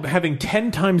now, having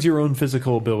 10 times your own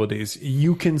physical abilities,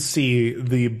 you can see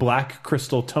the black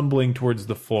crystal tumbling towards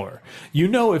the floor. You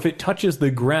know if it touches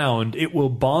the ground, it will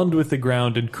bond with the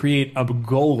ground and create a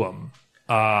golem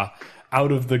out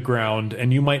of the ground,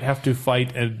 and you might have to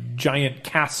fight a giant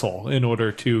castle in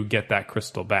order to get that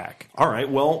crystal back. All right,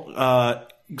 well,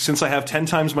 since I have 10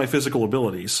 times my physical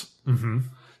abilities,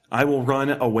 I will run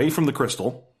away from the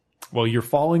crystal. Well, you're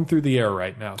falling through the air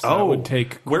right now, so that would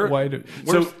take quite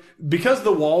So, because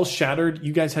the walls shattered,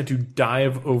 you guys had to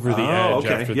dive over the edge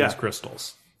after these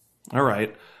crystals. All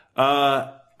right.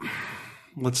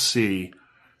 Let's see.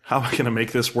 How am I going to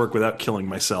make this work without killing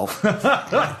myself?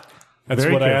 That's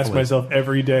what I ask myself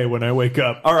every day when I wake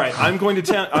up. All right, I'm going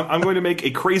to make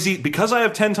a crazy, because I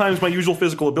have 10 times my usual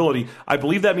physical ability. I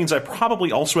believe that means I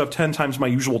probably also have 10 times my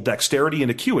usual dexterity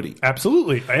and acuity.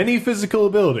 Absolutely, any physical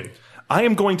ability. I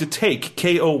am going to take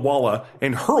K.O. Walla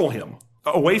and hurl him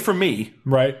away from me.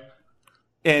 Right.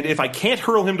 And if I can't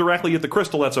hurl him directly at the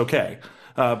crystal, that's okay.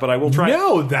 But I will try.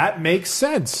 No, that makes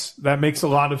sense. That makes a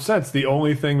lot of sense. The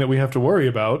only thing that we have to worry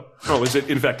about. Oh, is it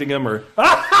infecting him or?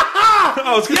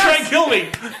 Oh, it's going to try and kill me.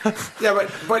 Yeah,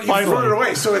 but you threw it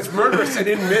away, so it's murderous and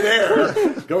in midair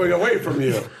going away from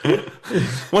you.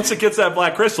 Once it gets that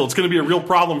black crystal, it's going to be a real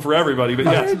problem for everybody. But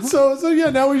yeah. Right, so yeah,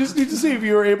 now we just need to see if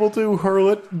you are able to hurl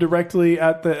it directly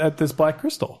at this black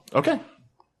crystal. Okay.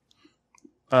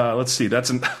 Let's see. That's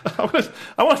an.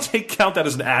 I want to count that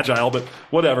as an agile, but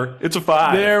whatever. It's a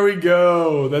 5. There we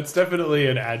go. That's definitely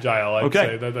an agile. I'd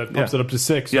say that bumps it up to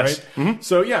 6, yes. right? Mm-hmm.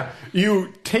 So yeah,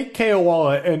 you take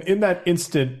Keowalla, and in that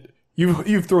instant,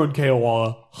 you've thrown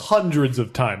Keowalla hundreds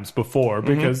of times before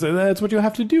because that's what you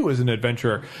have to do as an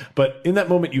adventurer. But in that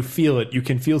moment, you feel it. You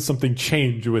can feel something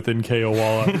change within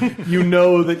Keowalla. You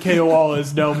know that Keowalla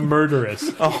is now murderous,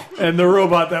 and the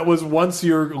robot that was once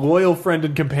your loyal friend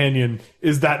and companion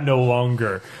is that no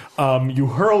longer. You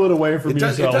hurl it away from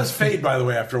yourself. It does fade, by the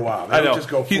way, after a while. They don't just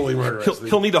go fully murderous.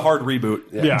 He'll need a hard reboot.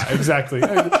 Yeah, exactly.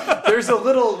 There's a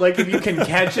little, like, if you can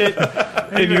catch it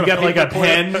and you get like a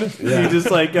pen, you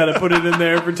just like gotta put it in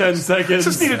there for 10 seconds.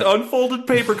 Just need an unfolded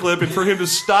paperclip and for him to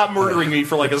stop murdering me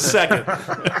for like a second.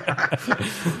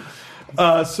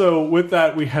 So with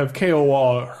that, we have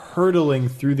Keowalla hurtling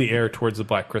through the air towards the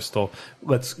black crystal.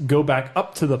 Let's go back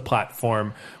up to the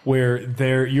platform where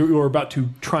you're about to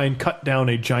try and cut down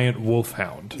a giant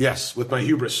wolfhound. Yes, with my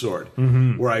hubris sword,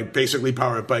 where I basically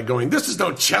power it by going, "This is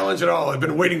no challenge at all. I've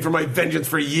been waiting for my vengeance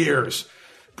for years.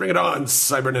 Bring it on,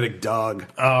 cybernetic dog."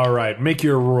 All right, make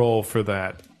your roll for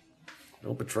that.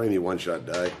 Don't betray me, one-shot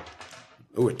die.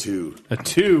 Oh, a 2. A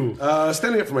 2.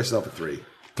 Standing up for myself, a 3.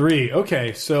 3.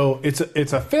 Okay, so it's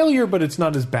a failure, but it's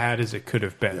not as bad as it could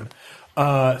have been.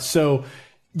 So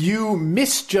you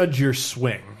misjudge your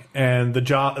swing, and the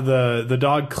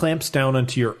dog clamps down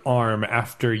onto your arm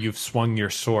after you've swung your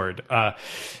sword.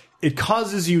 It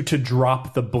causes you to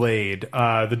drop the blade.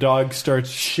 The dog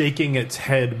starts shaking its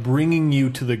head, bringing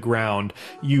you to the ground.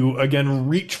 You again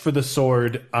reach for the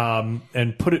sword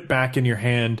and put it back in your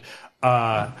hand.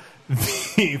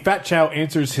 The Fat Chow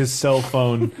answers his cell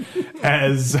phone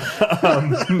as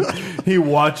he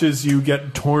watches you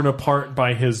get torn apart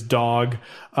by his dog.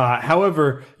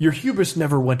 However, your hubris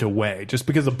never went away just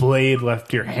because a blade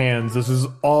left your hands. This is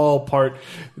all part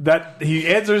that he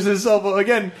answers himself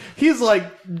again. He's like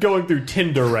going through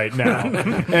Tinder right now,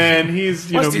 and he's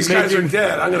Once these guys are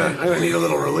dead, I'm gonna need a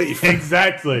little relief.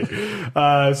 Exactly.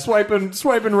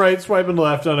 Swiping right, swiping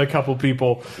left on a couple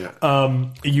people. Yeah.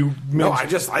 I'm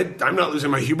not losing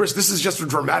my hubris. This is just a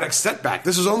dramatic setback.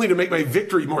 This is only to make my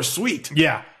victory more sweet.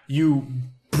 Yeah, you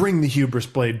bring the hubris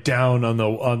blade down on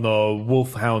the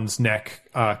wolfhound's neck,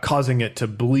 causing it to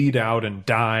bleed out and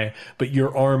die, but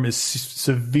your arm is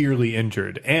severely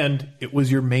injured, and it was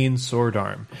your main sword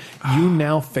arm. You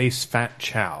now face Fat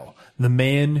Chow, the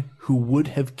man who would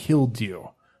have killed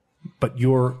you, but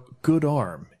your good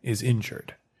arm is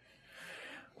injured.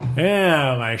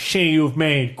 Well, I see you've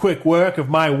made quick work of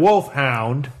my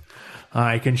wolfhound.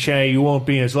 I can say you won't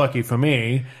be as lucky for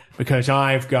me, because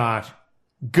I've got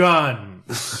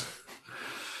guns.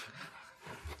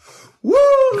 Woo!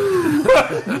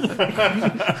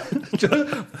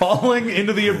 Just falling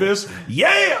into the abyss.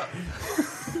 Yeah!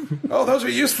 Oh, those are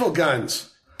useful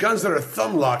guns. Guns that are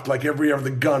thumb-locked like every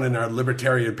other gun in our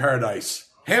libertarian paradise.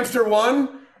 Hamster 1,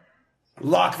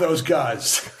 lock those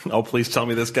guns. Oh, please tell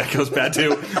me this guy goes bad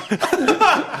too.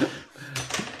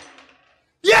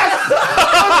 Yes!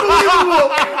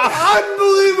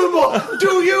 Unbelievable!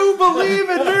 Do you believe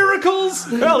in miracles?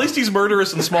 Well, at least he's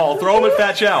murderous and small. Throw him at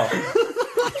Fat Chow.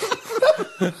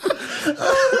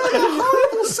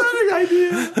 Horrible setting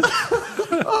idea.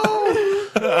 Oh.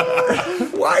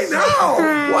 Why now?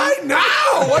 Why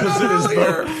now? What not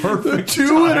earlier? Perfect.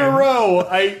 2 in a row.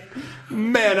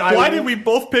 Why did we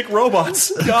both pick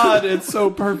robots? God, it's so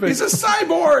perfect. He's a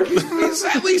cyborg. He's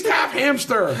at least half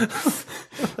hamster.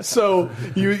 So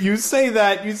you say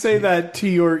that to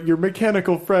your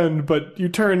mechanical friend, but you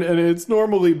turn and its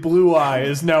normally blue eye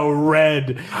is now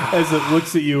red as it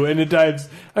looks at you, and it dives.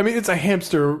 I mean, it's a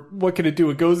hamster. What can it do?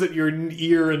 It goes at your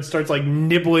ear and starts like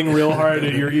nibbling real hard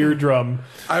at your eardrum.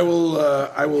 I will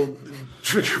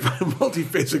trigger my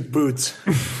multiphasic boots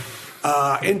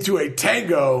into a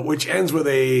tango, which ends with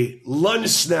a lunge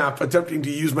snap, attempting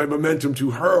to use my momentum to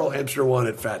hurl Hamster 1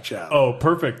 at Fat Chow. Oh,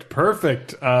 perfect.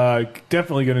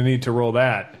 Definitely going to need to roll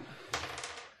that.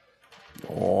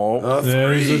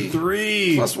 There's a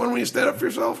 3. Plus 1 when you stand up for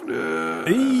yourself.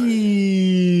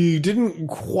 Didn't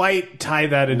quite tie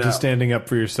that into standing up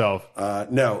for yourself.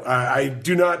 No, I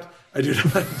do not.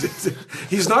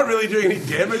 He's not really doing any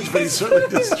damage, but he's certainly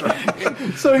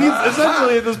distracting. So he's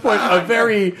essentially at this point a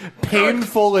very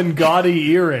painful and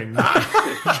gaudy earring.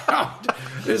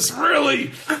 It's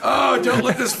really... Oh, don't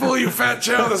let this fool you, Fat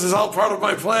Chow. This is all part of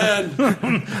my plan.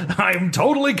 I'm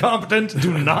totally competent.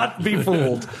 Do not be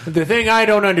fooled. The thing I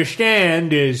don't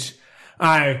understand is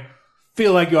I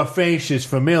feel like your face is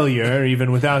familiar,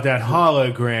 even without that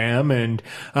hologram, and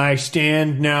I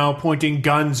stand now pointing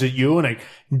guns at you, and I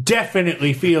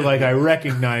definitely feel like I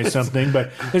recognize something,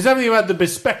 but there's something about the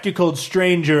bespectacled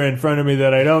stranger in front of me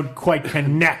that I don't quite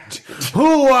connect.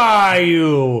 Who are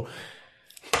you?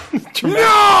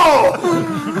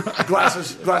 No!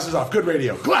 Glasses off. Good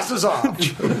radio. Glasses off.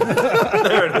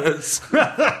 There it is.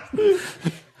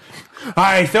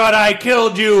 I thought I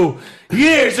killed you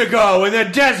years ago in the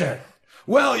desert.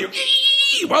 Well,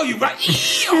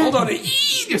 hold on. I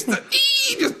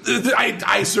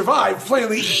survived playing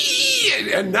the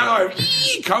and now I've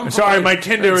come. Sorry, my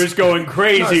Tinder is going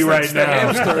crazy right now.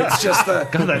 Hamster. It's just the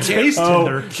God, that space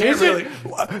Tinder. Can't really.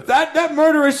 That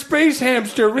murderous space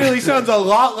hamster really sounds a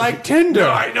lot like Tinder. No,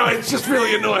 I know it's just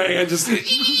really annoying. It just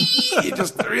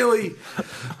really.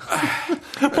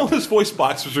 Well, his voice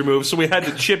box was removed, so we had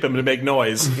to chip him to make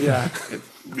noise. Yeah, it's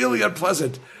really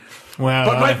unpleasant. Well,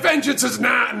 But my vengeance is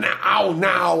now.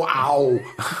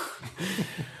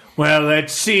 Well,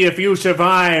 let's see if you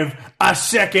survive a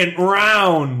second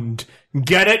round.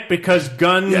 Get it? Because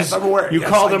guns. Yes, I'm aware. You Yes,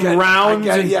 call I them get it. rounds.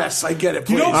 Yes, I get it.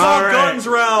 Please. You don't All call right. guns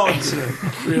rounds.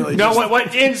 Really? No,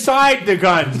 what's inside the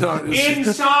guns? No,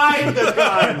 Inside the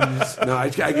guns. No, I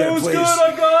get it. was Please. good,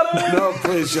 I got it. No,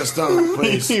 please, just don't.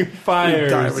 Please. He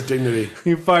fires. Die with dignity.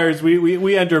 He fires.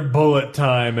 We enter bullet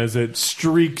time as it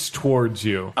streaks towards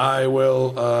you. I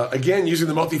will, again, using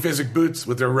the multiphasic boots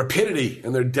with their rapidity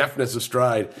and their deftness of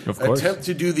stride, Of course. attempt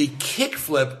to do the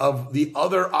kickflip of the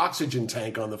other oxygen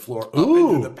tank on the floor up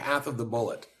into the path of the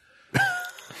bullet.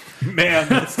 Man,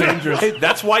 that's dangerous. Hey,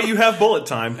 that's why you have bullet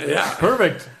time. Yeah.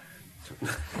 Perfect.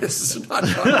 This is not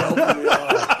going well for me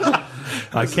at all.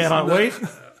 I cannot wait.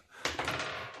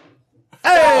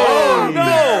 Hey!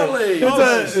 Barely.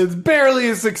 It's barely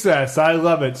a success. I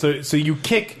love it. So you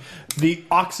kick the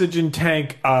oxygen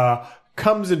tank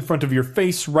comes in front of your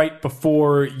face right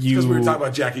before you. Because we were talking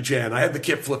about Jackie Chan. I had the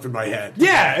kip flip in my head.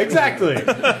 Yeah, exactly.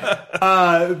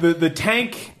 The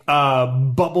tank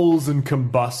bubbles and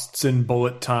combusts in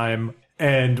bullet time.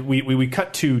 And we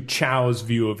cut to Chow's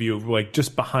view of you, like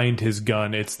just behind his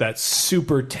gun. It's that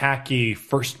super tacky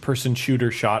first-person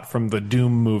shooter shot from the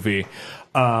Doom movie.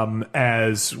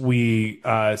 As we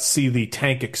see the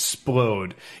tank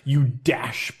explode, you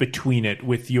dash between it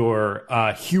with your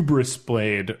hubris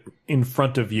blade in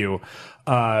front of you.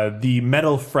 The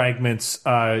metal fragments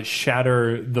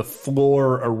shatter the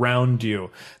floor around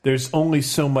you. There's only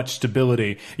so much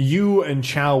stability. You and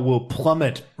Chow will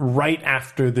plummet right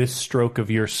after this stroke of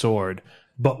your sword,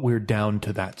 but we're down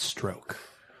to that stroke.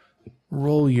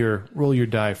 Roll your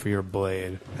die for your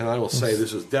blade. And I will say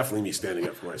this is definitely me standing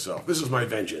up for myself. This is my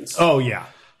vengeance. Oh yeah.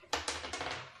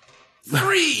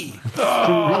 3.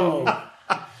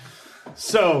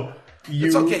 So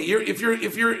it's okay. If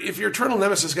your eternal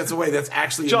nemesis gets away, that's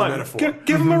actually John, in the metaphor.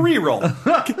 give him a reroll.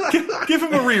 Give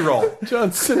him a reroll.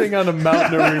 John's sitting on a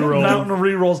mountain of rerolls. Mountain of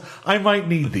rerolls. I might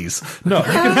need these. No, you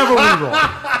can have a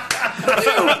reroll.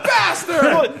 You bastard!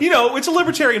 Well, you know, it's a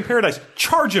libertarian paradise.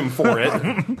 Charge him for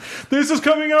it. This is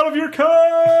coming out of your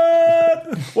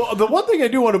cut. Well, the one thing I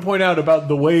do want to point out about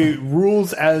the way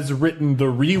rules as written, the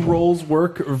re-rolls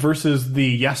work versus the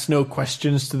yes-no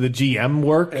questions to the GM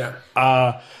work.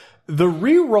 Yeah. The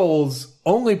re-rolls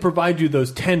only provide you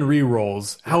those 10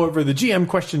 re-rolls. However, the GM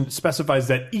question specifies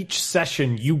that each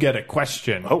session you get a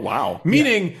question. Oh, wow.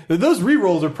 Meaning that those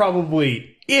re-rolls are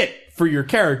probably it for your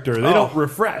character. They don't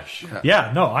refresh.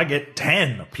 Yeah, no, I get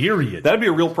 10, period. That'd be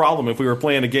a real problem if we were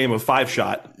playing a game of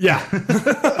 5-shot. Yeah.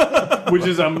 Which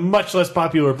is a much less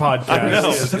popular podcast. I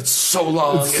know. It's so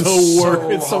long.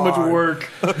 It's so much hard. work.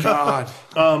 God.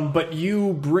 But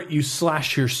you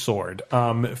slash your sword.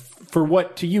 For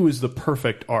what to you is the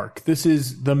perfect arc. This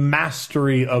is the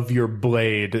mastery of your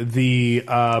blade, the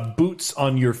boots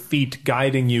on your feet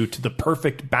guiding you to the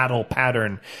perfect battle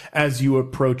pattern as you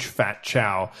approach Fat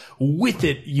Chow. With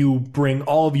it, you bring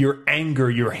all of your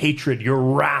anger, your hatred, your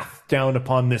wrath down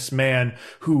upon this man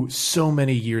who so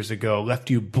many years ago left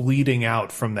you bleeding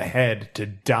out from the head to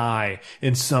die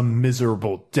in some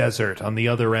miserable desert on the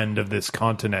other end of this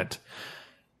continent.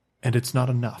 And it's not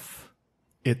enough.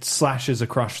 It slashes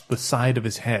across the side of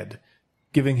his head,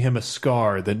 giving him a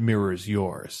scar that mirrors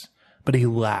yours. But he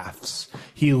laughs.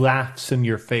 He laughs in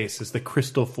your face as the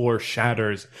crystal floor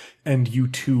shatters and you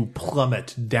two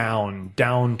plummet down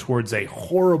towards a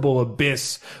horrible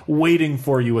abyss waiting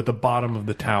for you at the bottom of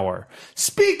the tower.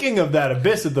 Speaking of that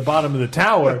abyss at the bottom of the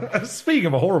tower, Speaking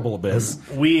of a horrible abyss,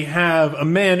 we have a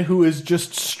man who has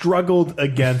just struggled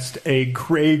against a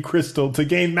gray crystal to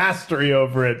gain mastery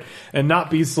over it and not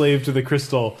be slave to the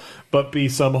crystal, but be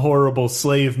some horrible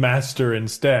slave master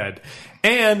instead.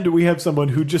 And we have someone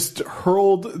who just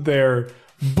hurled their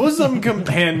bosom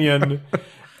companion,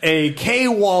 a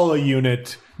K-Walla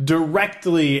unit,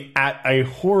 directly at a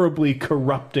horribly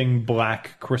corrupting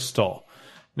black crystal.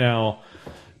 Now,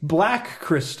 black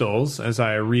crystals, as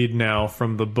I read now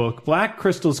from the book, black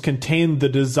crystals contain the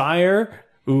desire...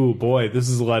 Ooh, boy, this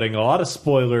is letting a lot of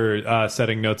spoiler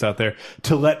setting notes out there.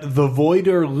 To let the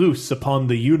voider loose upon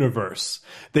the universe.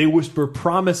 They whisper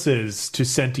promises to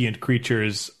sentient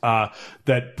creatures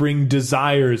that bring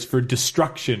desires for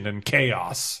destruction and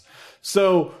chaos.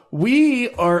 So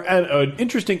we are at an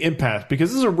interesting impasse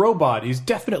because this is a robot. He's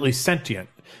definitely sentient,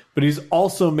 but he's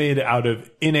also made out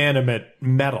of inanimate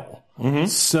metal. Mm-hmm.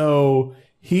 So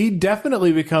he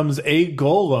definitely becomes a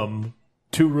golem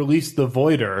to release the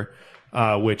voider.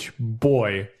 Which,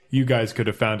 boy, you guys could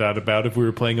have found out about if we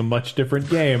were playing a much different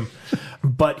game.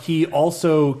 But he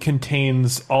also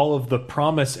contains all of the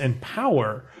promise and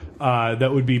power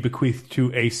that would be bequeathed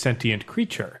to a sentient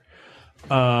creature.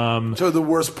 So the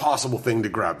worst possible thing to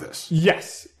grab this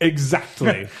Yes,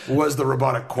 exactly. was the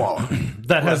robotic quality.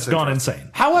 that has gone insane.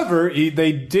 However,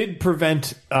 they did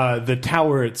prevent the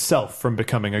tower itself from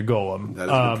becoming a golem. That is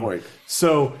a good point.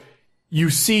 So... You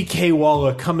see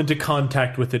K-Walla come into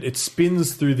contact with it. It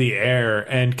spins through the air,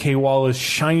 and K-Walla's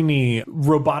shiny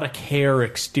robotic hair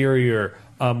exterior,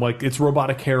 like its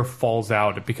robotic hair falls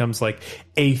out. It becomes like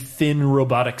a thin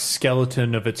robotic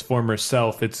skeleton of its former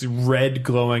self. Its red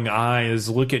glowing eyes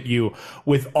look at you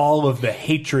with all of the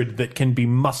hatred that can be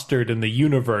mustered in the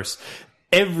universe.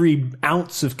 Every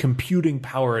ounce of computing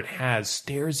power it has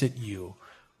stares at you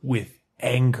with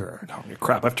anger. Oh,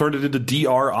 crap, I've turned it into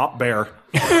DR Op Bear.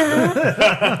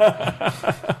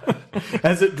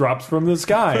 As it drops from the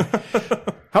sky.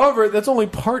 However, that's only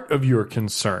part of your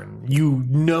concern. You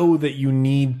know that you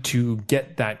need to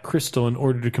get that crystal in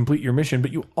order to complete your mission,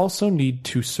 but you also need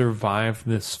to survive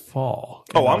this fall.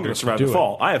 Oh, I'm going to survive the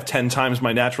fall. I have 10 times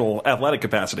my natural athletic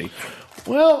capacity.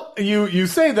 Well, you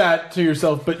say that to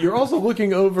yourself, but you're also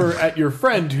looking over at your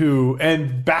friend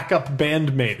and backup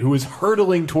bandmate who is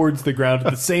hurtling towards the ground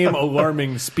at the same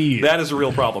alarming speed. That is a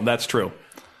real problem. That's true.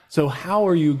 So how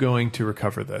are you going to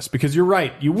recover this? Because you're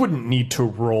right, you wouldn't need to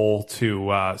roll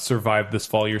to survive this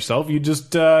fall yourself. You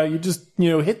just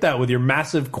hit that with your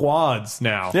massive quads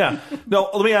now. Yeah. No,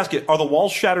 let me ask you: are the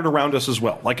walls shattered around us as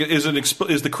well? Like, is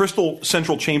the crystal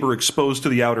central chamber exposed to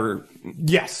the outer?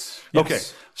 Yes. Okay.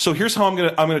 So here's how I'm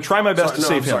gonna try my best to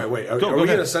save him. Sorry, wait. Are we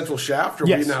in a central shaft? Or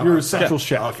Yes, are we now you're a central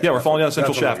shaft. Okay. Yeah, we're falling down a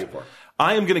central That's what I'm shaft. looking for.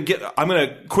 I'm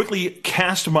gonna quickly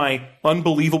cast my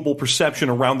unbelievable perception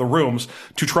around the rooms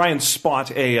to try and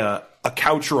spot a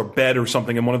couch or a bed or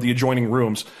something in one of the adjoining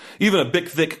rooms, even a big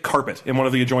thick carpet in one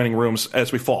of the adjoining rooms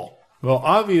as we fall. Well,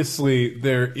 obviously,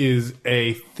 there is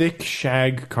a thick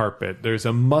shag carpet. There's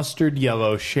a mustard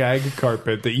yellow shag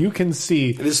carpet that you can see.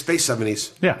 It is Space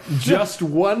 70s. Yeah, just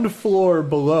one floor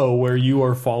below where you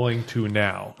are falling to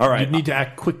now. All right. You need to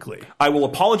act quickly. I will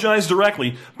apologize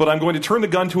directly, but I'm going to turn the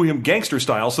gun to him gangster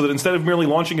style so that instead of merely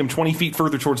launching him 20 feet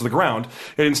further towards the ground,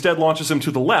 it instead launches him to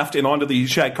the left and onto the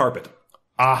shag carpet.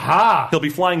 Aha! He'll be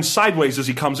flying sideways as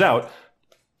he comes out,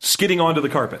 skidding onto the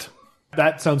carpet.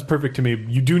 That sounds perfect to me.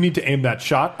 You do need to aim that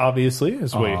shot, obviously,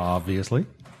 as we... Obviously.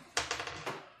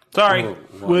 Sorry.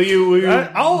 Will you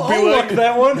I'll luck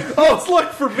that one. Oh, it's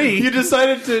luck for me. You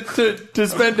decided to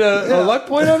spend a luck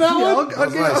point on that one?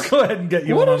 I'll go ahead and get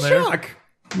you What one a on there. shock.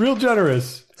 Real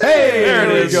generous. Hey,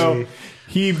 there it is. we go.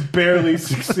 He barely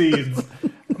succeeds.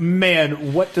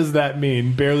 Man, what does that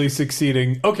mean? Barely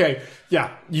succeeding. Okay, yeah,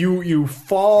 you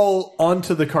fall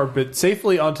onto the carpet,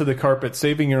 safely onto the carpet,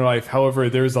 saving your life. However,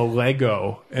 there's a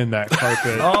Lego in that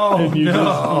carpet. Oh, you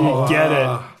get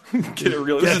it. Get it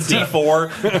real. This is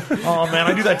D4. Oh, man,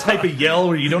 I do that type of yell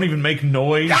where you don't even make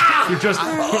noise. You're just...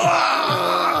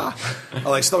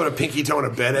 Like stubbing a pinky toe on a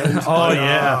bed end. Oh,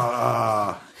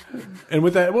 yeah. And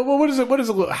with that, what is it? What is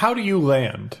it? How do you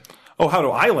land? Oh, how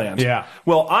do I land? Yeah.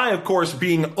 Well, I, of course,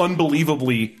 being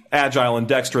unbelievably agile and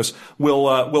dexterous,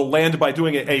 will land by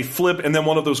doing a flip and then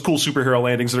one of those cool superhero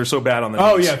landings that are so bad on the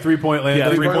Oh, knees. yeah, 3-point landing.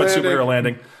 Yeah, 3-point landing. superhero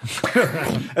landing.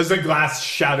 As the glass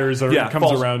shatters or comes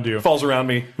falls around you. Falls around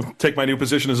me. Take my new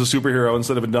position as a superhero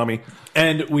instead of a dummy.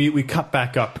 And we cut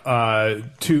back up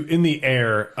to in the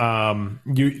air.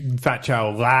 Fat Chow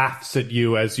laughs at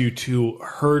you as you two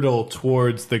hurtle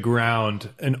towards the ground,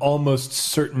 an almost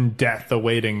certain death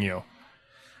awaiting you.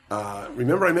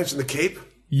 Remember I mentioned the cape?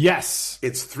 Yes,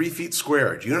 It's 3 feet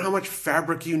square. Do you know how much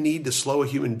fabric you need to slow a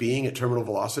human being at terminal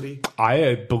velocity?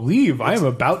 I believe I am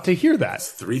about to hear that.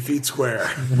 3 feet square.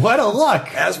 What a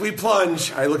luck! As we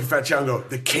plunge, I look at Fat Chow and go,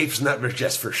 the cape's not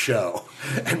just for show.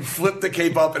 And flip the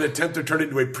cape up and attempt to turn it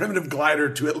into a primitive glider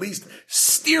to at least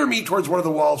steer me towards one of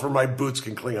the walls where my boots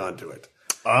can cling onto it.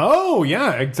 Oh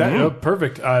yeah, exactly. Oh,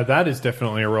 perfect. That is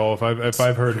definitely a roll if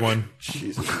I've heard one.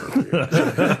 Jesus.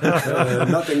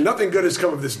 Nothing good has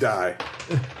come of this die.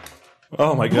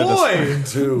 Oh, my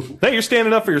goodness. Two. Hey, you're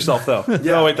standing up for yourself, though.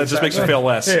 Oh, wait, that just makes you fail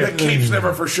less. The cape's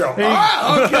never for show. Okay.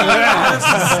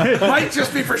 Might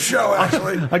just be for show,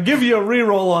 actually. I give you a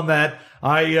reroll on that.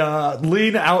 I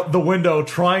lean out the window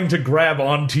trying to grab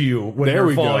onto you when There you're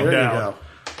we go. falling There you down. go.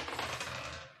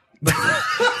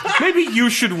 Maybe you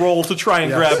should roll to try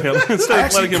and grab him instead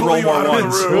of letting him pull roll you more out of the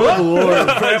once. room. Good lord!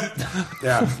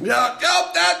 Yeah. Yeah.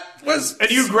 Nope, that was. And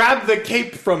you grab the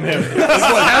cape from him. That's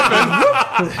what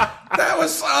happened. That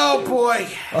was. Oh, boy.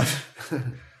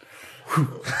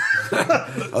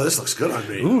 Oh, this looks good on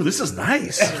me. Ooh, this is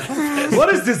nice. What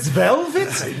is this,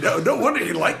 velvet? No wonder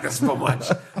you like this so much.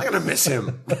 I'm going to miss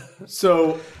him.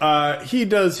 So he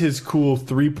does his cool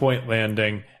 3-point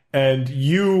landing, and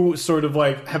you sort of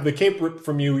like have the cape ripped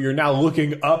from you. You're now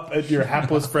looking up at your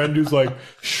hapless friend who's like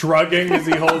shrugging as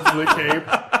he holds the cape.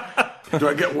 Do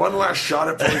I get one last shot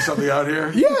at pulling something out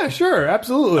here? Yeah, sure,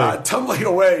 absolutely. Tumbling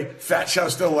away, Fat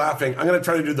Chow's still laughing. I'm going to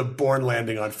try to do the Bourne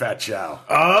landing on Fat Chow.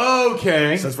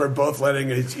 Okay. Since we're both landing,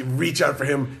 you reach out for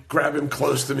him, grab him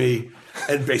close to me,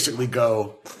 and basically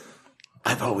go,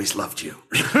 I've always loved you.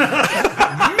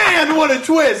 Man, what a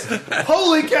twist!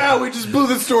 Holy cow, we just blew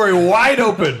the story wide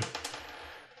open.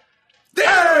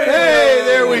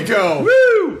 There we go.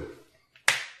 Woo!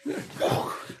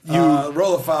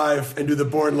 Roll a 5 and do the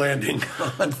Bourne landing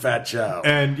on Fat Chow.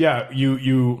 And yeah,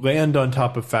 you land on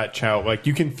top of Fat Chow. Like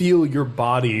you can feel your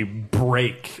body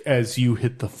break as you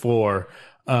hit the floor.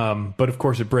 But of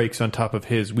course it breaks on top of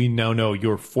his. We now know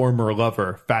your former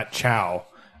lover, Fat Chow,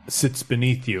 sits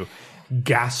beneath you,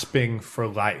 gasping for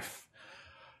life.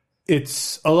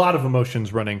 It's a lot of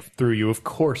emotions running through you. Of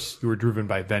course, you were driven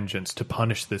by vengeance to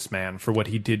punish this man for what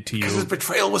he did to you. Because his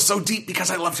betrayal was so deep because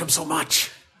I loved him so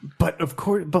much. But of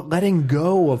course, letting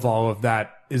go of all of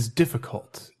that is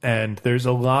difficult. And there's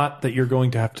a lot that you're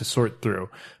going to have to sort through.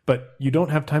 But you don't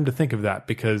have time to think of that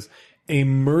because a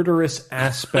murderous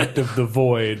aspect of the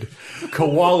void,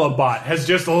 Koala Bot, has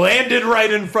just landed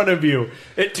right in front of you.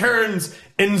 It turns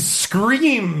and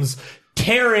screams,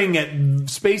 tearing at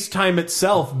space-time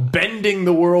itself, bending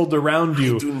the world around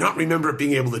you. I do not remember it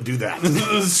being able to do that.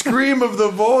 The scream of the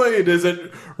void as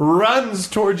it runs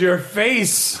towards your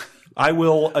face. I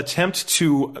will attempt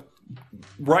to,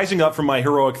 rising up from my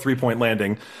heroic 3-point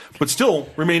landing, but still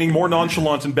remaining more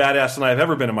nonchalant and badass than I have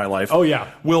ever been in my life. Oh,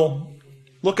 yeah. Will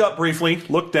look up briefly,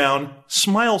 look down,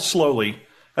 smile slowly,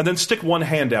 and then stick one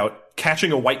hand out,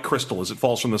 catching a white crystal as it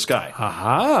falls from the sky.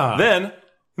 Aha. Then,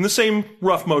 in the same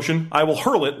rough motion, I will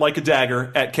hurl it like a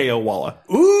dagger at K.O. Walla.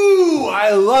 Ooh,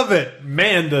 I love it.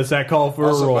 Man, does that call for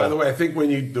Also, a roll. by the way, I think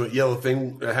when the yellow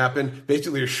thing happened,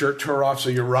 basically your shirt tore off, so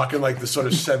you're rocking like the sort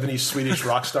of 70s Swedish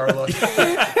rock star look.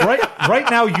 Right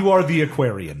now, you are the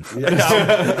Aquarian.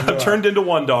 I'm turned into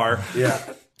Wondar. Yeah.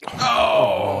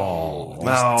 Oh,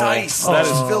 no. Dice. That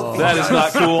is filthy. That is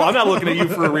not cool. I'm not looking at you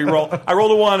for a reroll. I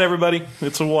rolled a 1, everybody.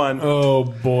 It's a 1. Oh,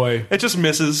 boy. It just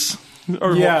misses.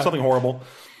 Or Yeah. something horrible.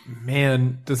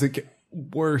 Man, does it get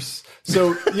worse.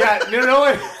 So, yeah, you know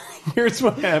what? Here's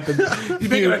what happens. You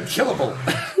make it unkillable.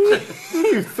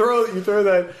 you throw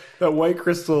that white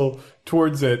crystal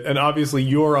towards it, and obviously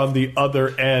you're on the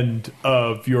other end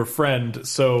of your friend,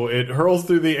 so it hurls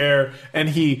through the air, and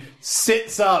he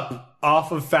sits up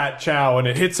off of Fat Chow, and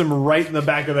it hits him right in the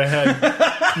back of the head,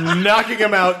 knocking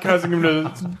him out, causing him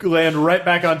to land right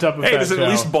back on top of Fat Chow. Hey, does it at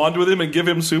least bond with him and give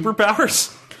him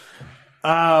superpowers?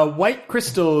 White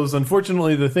crystals,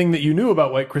 unfortunately, the thing that you knew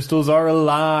about white crystals are a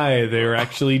lie. They're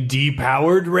actually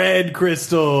depowered red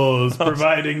crystals,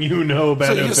 providing you no So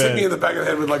benefit. you just hit me in the back of the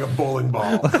head with like a bowling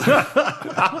ball. My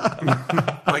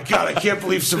God, I can't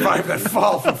believe survived that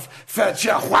fall from Fat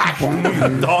Chow. Whack!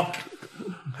 Donk.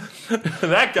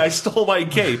 That guy stole my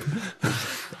cape.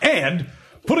 And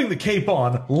putting the cape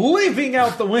on, leaping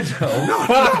out the window.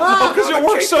 Because it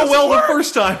worked so well the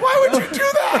first time. Why would you do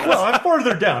that? Well, I'm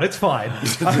farther down. It's fine.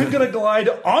 I'm going to glide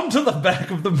onto the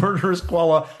back of the murderous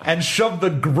koala and shove the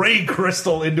gray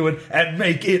crystal into it and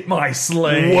make it my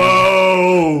slave.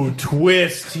 Whoa!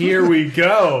 Twist. Here we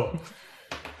go.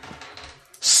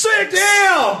 6!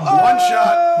 Damn! One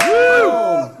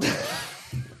shot. Woo!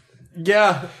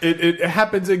 Yeah, it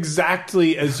happens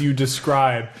exactly as you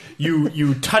describe.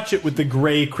 You touch it with the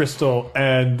gray crystal,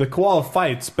 and the koala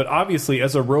fights. But obviously,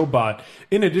 as a robot,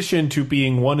 in addition to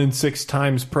being 1 in 6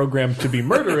 times programmed to be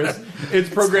murderous, it's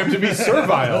programmed to be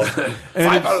servile. And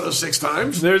 5 out of those 6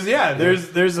 times.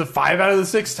 there's a 5 out of the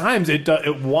 6 times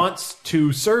it wants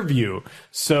to serve you,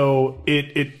 so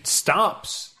it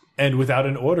stops, and without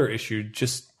an order issued,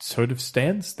 just sort of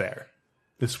stands there.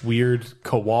 This weird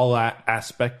koala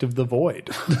aspect of the void.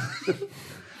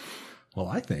 Well,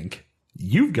 I think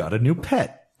you've got a new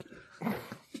pet.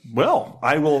 Well,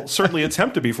 I will certainly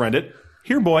attempt to befriend it.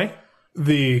 Here, boy.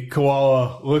 The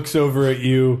koala looks over at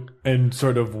you and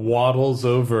sort of waddles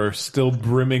over, still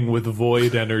brimming with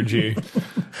void energy.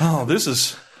 Oh, this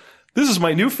is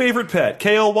my new favorite pet.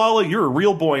 K.O. Walla, you're a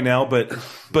real boy now, but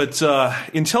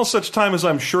until such time as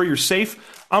I'm sure you're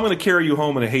safe, I'm going to carry you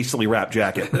home in a hastily wrapped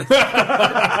jacket.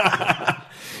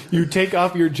 You take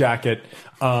off your jacket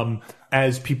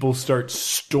as people start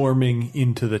storming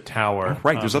into the tower.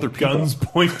 Right, there's other people. Guns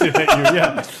pointed at you,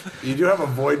 yeah. You do have a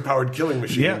void-powered killing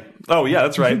machine. Yeah. Oh, yeah,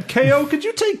 that's right. KO, could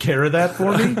you take care of that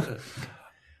for me?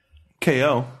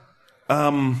 K.O.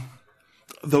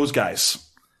 Those guys.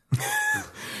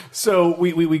 So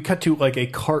we cut to like a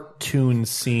cartoon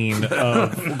scene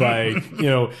of like,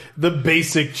 the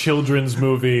basic children's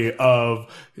movie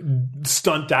of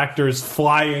stunt actors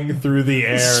flying through the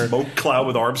air. Smoke cloud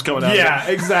with arms coming out. Yeah,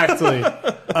 exactly.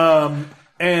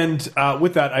 And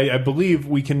with that, I believe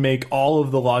we can make all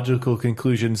of the logical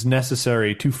conclusions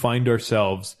necessary to find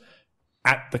ourselves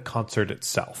at the concert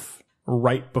itself,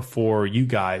 right before you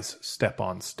guys step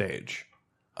on stage.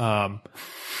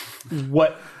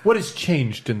 What has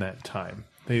changed in that time?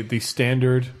 The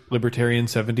standard libertarian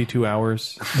 72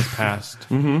 hours has passed.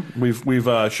 Mm-hmm.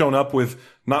 We've shown up with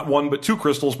not 1 but 2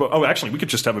 crystals, but actually we could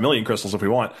just have 1,000,000 crystals if we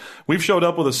want. We've showed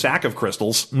up with a sack of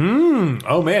crystals.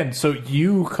 Oh man, so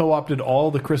you co-opted all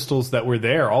the crystals that were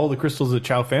there, all the crystals of the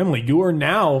Chow family. You are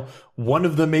now one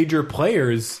of the major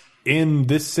players in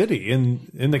this city,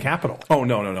 in the capital. Oh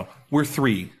no. We're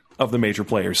 3 of the major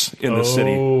players in this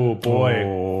city. Oh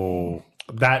boy.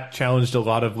 that challenged a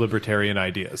lot of libertarian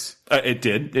ideas. It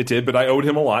did, but I owed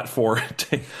him a lot for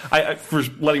for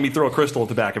letting me throw a crystal at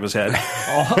the back of his head.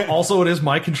 Also, it is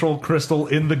my controlled crystal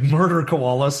in the murder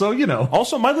koala, so you know.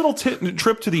 Also, my little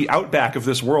trip to the outback of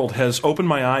this world has opened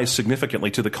my eyes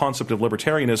significantly to the concept of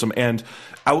libertarianism and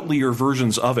outlier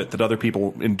versions of it that other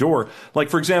people endure. Like,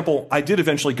 for example, I did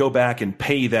eventually go back and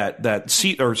pay that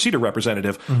CETA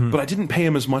representative, but I didn't pay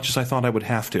him as much as I thought I would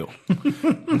have to.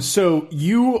 So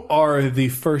you are the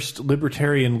first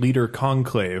Libertarian Leader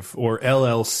Conclave, or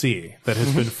LLC, that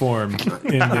has been formed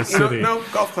in this city. No,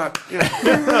 golf clap. Yeah.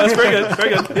 That's very good.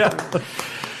 Very good. Yeah.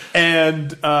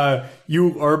 And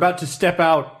you are about to step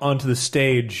out onto the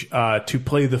stage to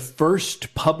play the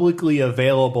first publicly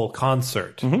available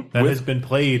concert that has been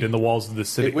played in the walls of the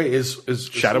city. Wait, is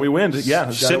Shadowy Wind?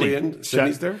 Yeah, Shadowy Sydney. Wind?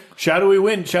 Sydney's there? Shadowy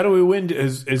Wind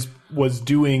was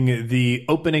doing the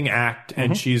opening act,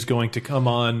 and she's going to come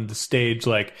on the stage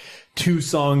like 2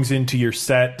 songs into your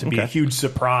set to be a huge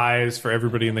surprise for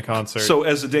everybody in the concert. So,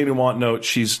 as a denouement note,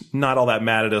 she's not all that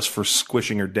mad at us for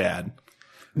squishing her dad.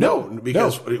 No,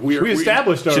 because we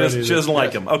established already. She doesn't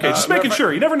like him. Okay, just making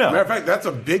sure. You never know. Matter of fact, that's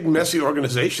a big, messy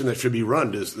organization that should be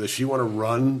run. Does she want to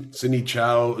run Sydney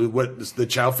Chow? What the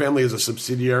Chow family is a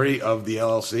subsidiary of the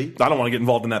LLC? I don't want to get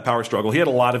involved in that power struggle. He had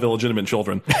a lot of illegitimate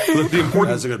children.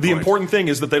 The important thing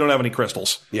is that they don't have any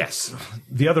crystals. Yes.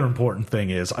 The other important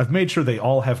thing is I've made sure they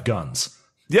all have guns.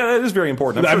 Yeah, that is very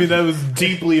important. I mean, that was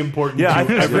deeply important. Yeah, to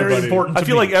everybody. Very important. I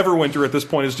feel like Everwinter at this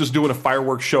point is just doing a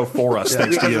fireworks show for us,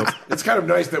 thanks to you. It's kind of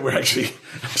nice that we're actually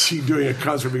doing a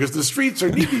concert because the streets are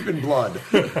knee deep in blood.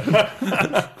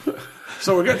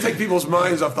 So we're going to take people's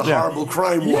minds off the horrible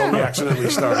crime war we accidentally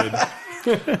started.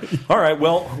 All right,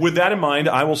 well, with that in mind,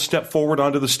 I will step forward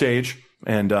onto the stage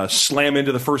and slam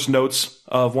into the first notes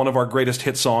of one of our greatest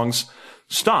hit songs,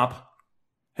 Stop,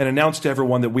 and announce to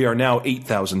everyone that we are now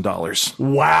 $8,000.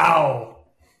 Wow.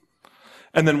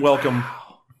 And then welcome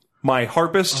my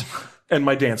harpist and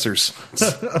my dancers.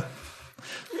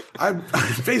 I'm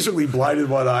basically blind in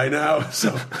one eye now,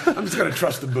 so I'm just going to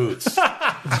trust the boots.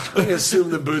 I'm going to assume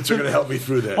the boots are going to help me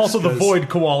through this. Also, the Void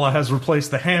Koala has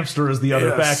replaced the hamster as the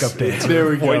other backup dancer. There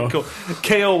we go.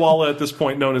 KO Walla, at this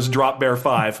point known as Drop Bear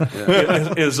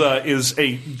 5, is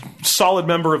a solid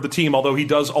member of the team, although he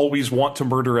does always want to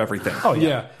murder everything. Oh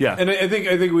yeah. And I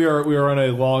think we are on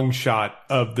a long shot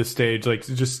of the stage, like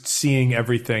just seeing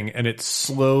everything, and it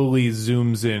slowly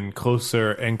zooms in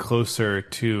closer and closer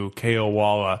to KO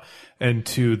Walla and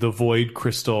to the void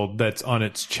crystal that's on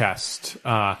its chest,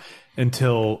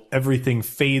 until everything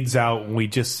fades out and we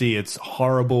just see its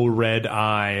horrible red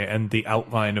eye and the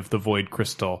outline of the void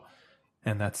crystal.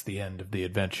 And that's the end of the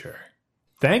adventure.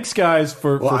 Thanks, guys,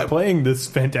 for playing this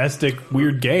fantastic,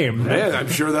 weird game. Man, I'm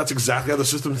sure that's exactly how the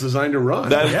system's designed to run.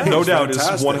 That, no doubt, is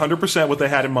 100% what they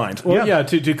had in mind. Well,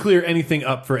 to clear anything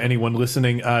up for anyone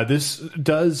listening, this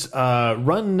does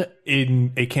run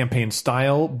in a campaign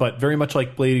style, but very much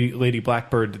like Lady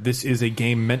Blackbird, this is a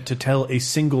game meant to tell a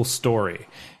single story.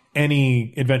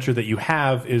 Any adventure that you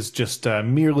have is just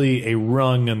merely a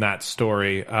rung in that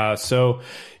story. So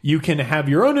you can have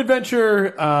your own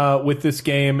adventure with this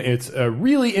game. It's a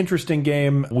really interesting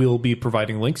game. We'll be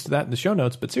providing links to that in the show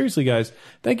notes. But seriously, guys,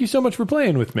 thank you so much for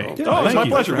playing with me. It's my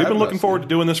pleasure. We've been looking forward to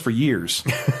doing this for years.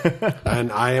 And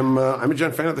I'm a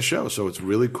Gen fan of the show, so it's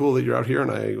really cool that you're out here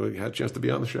and I had a chance to be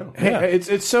on the show. Hey,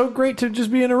 it's so great to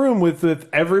just be in a room with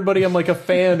everybody. I'm like a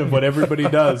fan of what everybody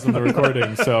does in the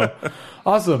recording. So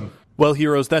awesome. Well,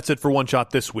 heroes, that's it for One Shot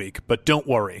this week, but don't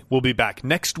worry, we'll be back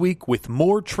next week with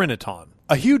more Triniton.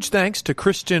 A huge thanks to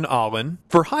Christian Allen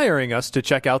for hiring us to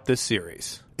check out this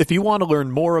series. If you want to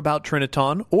learn more about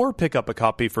Triniton or pick up a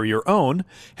copy for your own,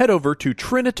 head over to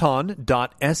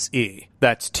triniton.se.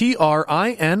 That's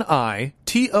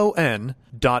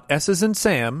TRINITON.S as in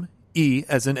Sam, E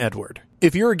as in Edward.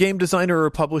 If you're a game designer or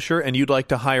a publisher and you'd like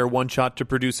to hire One Shot to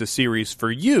produce a series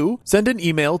for you, send an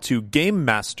email to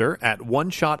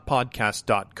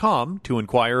gamemaster@oneshotpodcast.com to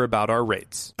inquire about our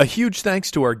rates. A huge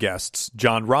thanks to our guests,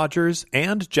 John Rogers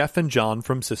and Jeff and John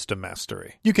from System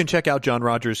Mastery. You can check out John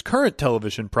Rogers' current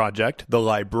television project, The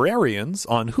Librarians,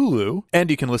 on Hulu, and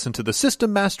you can listen to the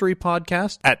System Mastery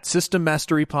podcast at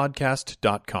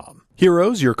systemmasterypodcast.com.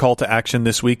 Heroes, your call to action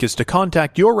this week is to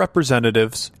contact your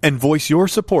representatives and voice your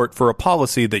support for a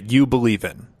policy that you believe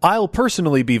in. I'll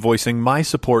personally be voicing my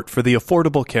support for the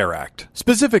Affordable Care Act,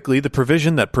 specifically the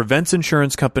provision that prevents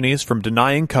insurance companies from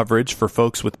denying coverage for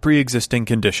folks with pre-existing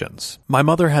conditions. My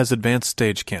mother has advanced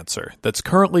stage cancer that's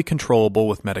currently controllable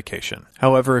with medication.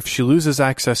 However, if she loses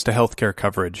access to healthcare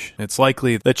coverage, it's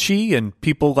likely that she and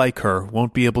people like her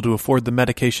won't be able to afford the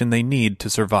medication they need to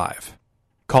survive.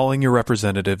 calling your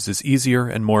representatives is easier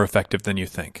and more effective than you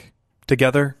think.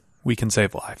 Together, we can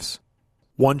save lives.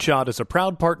 One Shot is a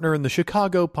proud partner in the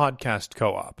Chicago Podcast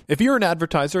Co-op. If you're an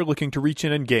advertiser looking to reach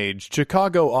an engaged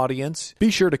Chicago audience,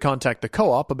 be sure to contact the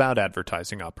Co-op about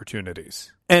advertising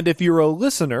opportunities. And if you're a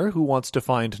listener who wants to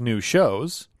find new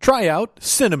shows, try out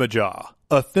Cinema Jaw,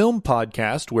 a film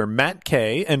podcast where Matt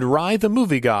Kay and Rye the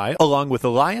Movie Guy, along with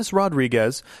Elias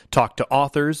Rodriguez, talk to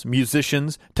authors,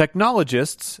 musicians,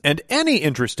 technologists, and any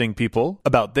interesting people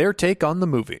about their take on the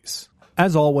movies.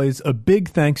 As always, a big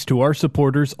thanks to our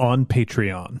supporters on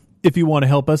Patreon. If you want to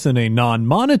help us in a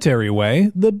non-monetary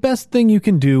way, the best thing you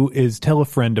can do is tell a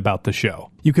friend about the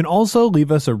show. You can also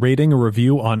leave us a rating or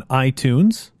review on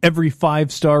iTunes. Every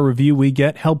 5-star review we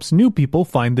get helps new people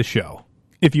find the show.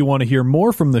 If you want to hear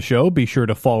more from the show, be sure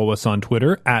to follow us on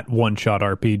Twitter at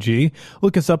OneShotRPG.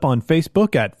 Look us up on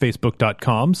Facebook at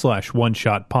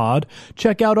facebook.com/OneShotPod.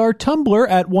 Check out our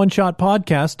Tumblr at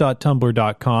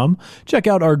OneShotPodcast.tumblr.com. Check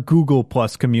out our Google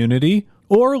Plus community,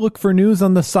 or look for news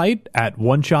on the site at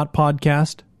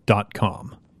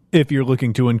OneShotPodcast.com. If you're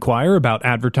looking to inquire about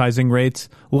advertising rates,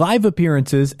 live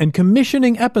appearances, and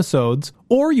commissioning episodes,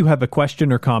 or you have a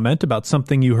question or comment about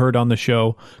something you heard on the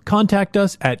show, contact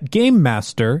us at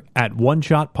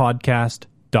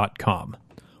GameMaster@OneShotPodcast.com.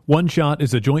 One Shot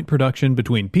is a joint production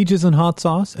between Peaches and Hot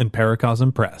Sauce and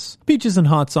Paracosm Press. Peaches and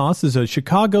Hot Sauce is a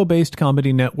Chicago-based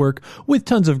comedy network with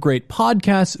tons of great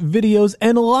podcasts, videos,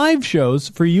 and live shows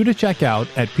for you to check out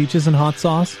at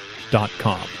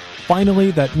peachesandhotsauce.com. Finally,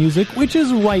 that music, which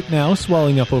is right now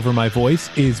swelling up over my voice,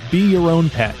 is Be Your Own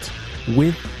Pet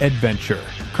with Adventure,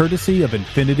 courtesy of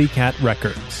Infinity Cat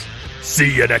Records.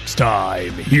 See you next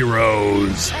time,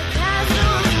 heroes!